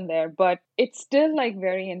stuff in there, but it's still like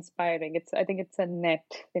very inspiring. I think it's a net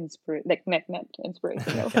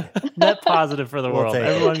inspirational. Net positive for the world.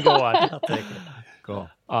 Everyone go watch. I'll take it. Cool.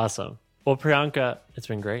 Awesome. Well, Priyanka, it's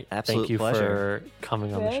been great. Absolute Thank you pleasure. for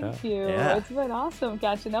coming on the show. Thank you. Yeah. It's been awesome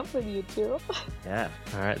catching up with you too. Yeah.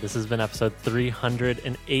 All right. This has been episode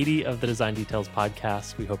 380 of the Design Details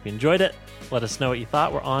podcast. We hope you enjoyed it. Let us know what you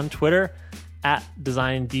thought. We're on Twitter at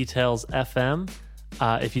Design Details FM.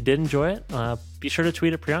 If you did enjoy it, be sure to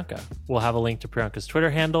tweet at Priyanka. We'll have a link to Priyanka's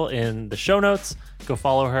Twitter handle in the show notes. Go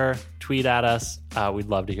follow her, tweet at us. We'd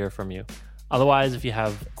love to hear from you. Otherwise, if you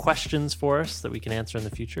have questions for us that we can answer in the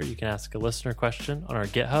future, you can ask a listener question on our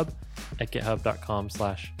GitHub at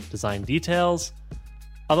github.com/design details.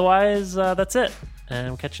 Otherwise, that's it. And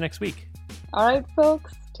we'll catch you next week. All right,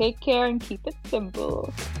 folks. Take care and keep it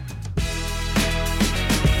simple.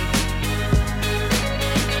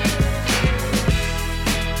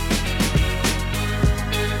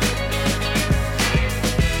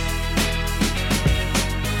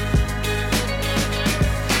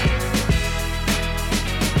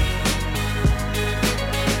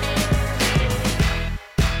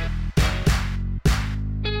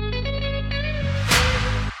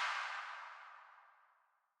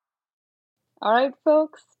 All right,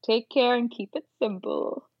 folks, take care and keep it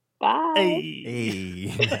simple. Bye.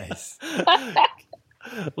 Hey, nice.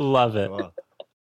 Love it. Cool.